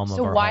the realm of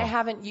So our why home.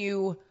 haven't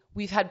you?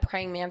 We've had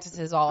praying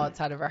mantises all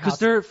outside of our Because house.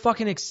 they're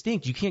fucking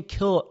extinct. You can't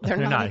kill. They're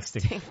They're not not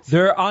extinct. extinct.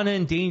 They're on an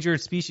endangered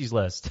species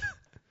list.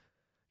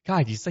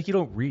 God, it's like you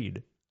don't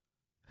read.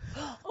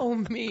 Oh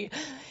me!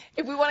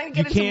 If we want to You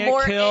get into can't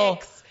more kill.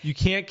 icks, You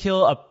can't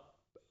kill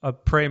a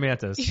praying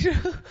mantis.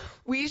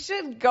 we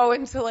should go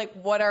into like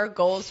what our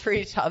goals for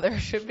each other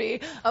should be.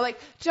 I'm like,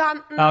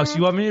 John. Alex,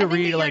 you want me to I think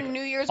read that like your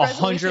New Year's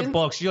 100 resolutions-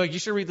 books? You're like, you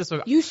should read this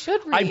book. You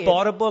should read. I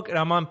bought a book and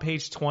I'm on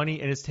page 20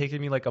 and it's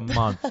taken me like a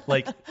month.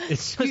 Like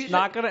it's You just should-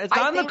 not gonna. It's I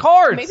not in the think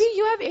cards. Maybe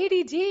you have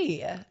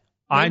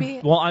ADD. Maybe-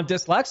 I'm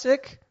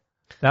dyslexic.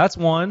 That's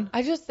one.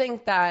 I just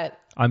think that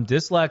I'm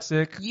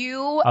dyslexic.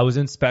 you I was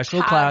in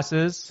special have-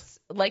 classes.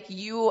 like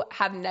you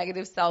have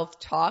negative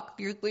self-talk.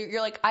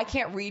 You're like, I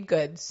can't read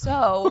good,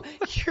 so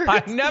you're.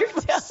 I never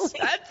you're telling-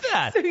 said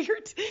that. So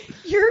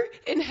you're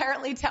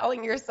inherently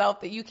telling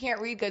yourself that you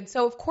can't read good.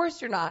 So of course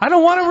you're not. I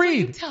don't want to That's what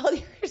read. You tell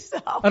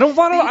yourself. I don't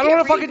want to. that you I don't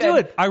want can't to fucking read do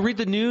good. it. I read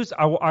the news.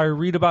 I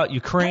read about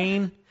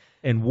Ukraine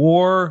and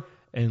war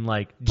and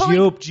like But,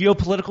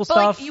 geopolitical But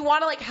stuff. like, you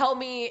want to like help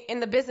me in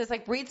the business?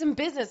 Like, read some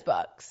business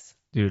books.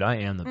 Dude, I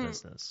am the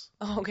business.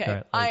 Okay,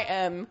 Okay, I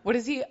am. What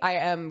is he? I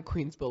am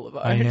Queens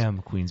Boulevard. I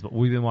am Queens, but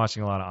we've been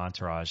watching a lot of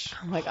Entourage.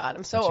 Oh my god,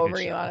 I'm Such a so good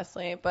over you, show.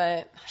 honestly.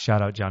 But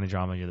Shout out Johnny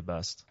Drama, you're the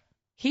best.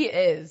 he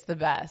is the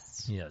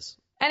best. Yes.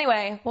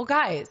 Anyway, well,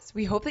 guys,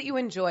 we hope that you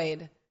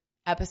enjoyed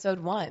episode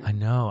 1. I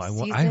know. I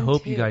Season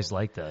hope 2. you guys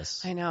like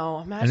this. I know.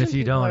 Imagine And if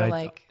you people don't, are I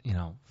like,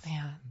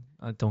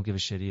 I don't give a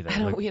shit either.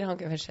 yeah, Like, we don't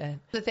give a shit.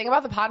 The thing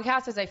about the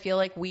podcast is, I feel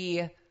like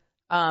we,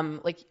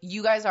 like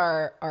you guys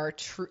are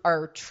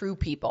true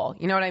people.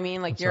 You know what I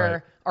mean? Like That's you're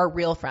right. our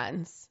real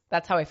friends.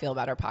 That's how I feel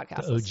about our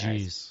podcast. The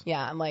listeners. OGs.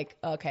 Yeah, I'm like,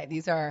 okay,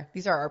 these are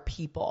our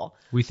people.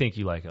 we think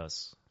you like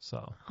us.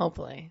 So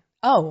Hopefully.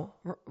 Oh,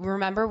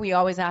 remember we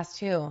always ask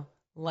too.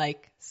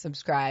 Like,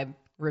 subscribe,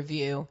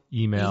 review,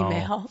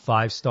 email.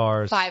 5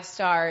 stars. 5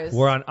 stars.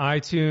 We're on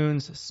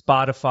iTunes,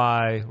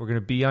 Spotify. We're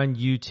gonna be on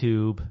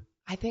YouTube.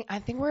 I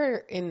think we're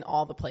in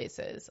all the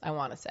places, I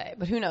want to say.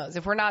 But who knows?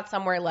 If we're not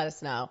somewhere, let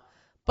us know.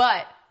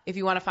 But if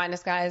you want to find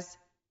us, guys,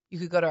 you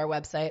could go to our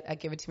website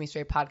at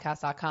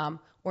giveittomestraightpodcast.com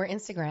or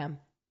Instagram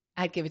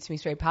at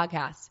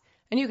giveittomestraightpodcast.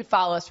 And you could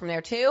follow us from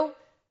there too.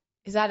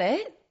 Is that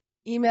it?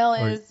 Email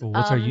is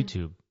What's our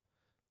YouTube?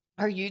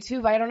 Our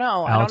YouTube, I don't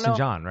know. Alex I don't know. and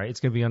John, right? It's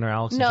gonna be under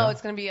Alex and No, John.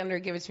 it's going to be under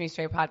Give It To Me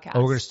Straight Podcast.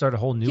 Oh, we're gonna start a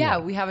whole new Yeah,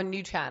 one. we have a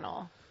new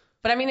channel.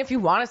 But I mean, if you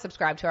want to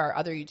subscribe to our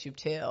other YouTube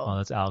too. Oh,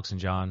 that's Alex and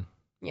John.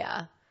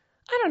 Yeah.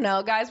 I don't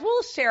know, guys.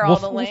 We'll share all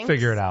the links. We'll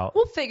figure it out.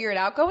 We'll figure it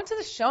out. Go into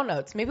the show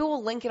notes. Maybe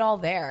we'll link it all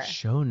there.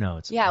 Show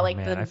notes. Yeah, Oh, like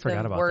man, I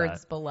forgot the about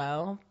words that.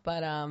 below. But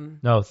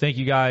No, thank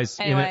you guys.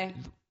 Anyway.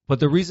 But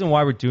the reason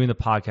why we're doing the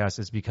podcast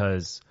is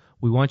because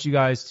we want you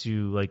guys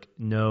to like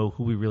know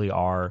who we really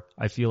are.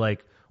 I feel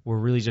like we're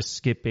really just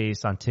skip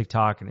based on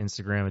TikTok and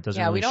Instagram. It doesn't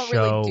yeah, really we don't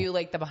show. really do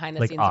like the behind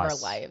the like scenes of our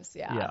us. lives.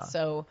 Yeah. Yeah.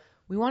 So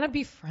we want to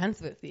be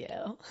friends with you.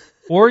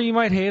 Or you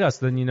might hate us,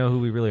 then you know who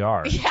we really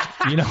are. Yeah.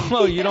 You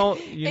know, you don't.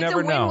 You It's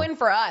never a know. win-win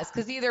for us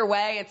because either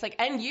way, it's like,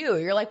 and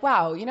you're like,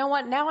 wow, you know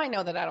what? Now I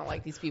know that I don't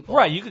like these people.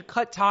 Right, you could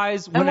cut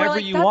ties And we're whenever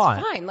like, you that's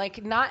want. fine.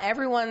 Like, not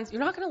everyone's. You're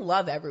not going to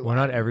love everyone. We're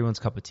not everyone's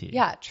cup of tea.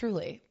 Yeah,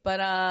 truly.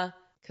 But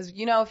because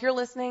if you're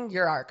listening,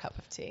 you're our cup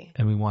of tea.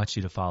 And we want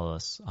you to follow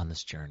us on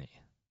this journey.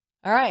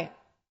 All right.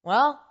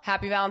 Well,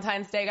 happy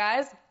Valentine's Day,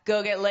 guys.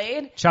 Go get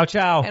laid. Ciao,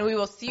 ciao. And we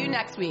will see you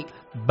next week.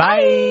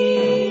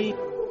 Bye.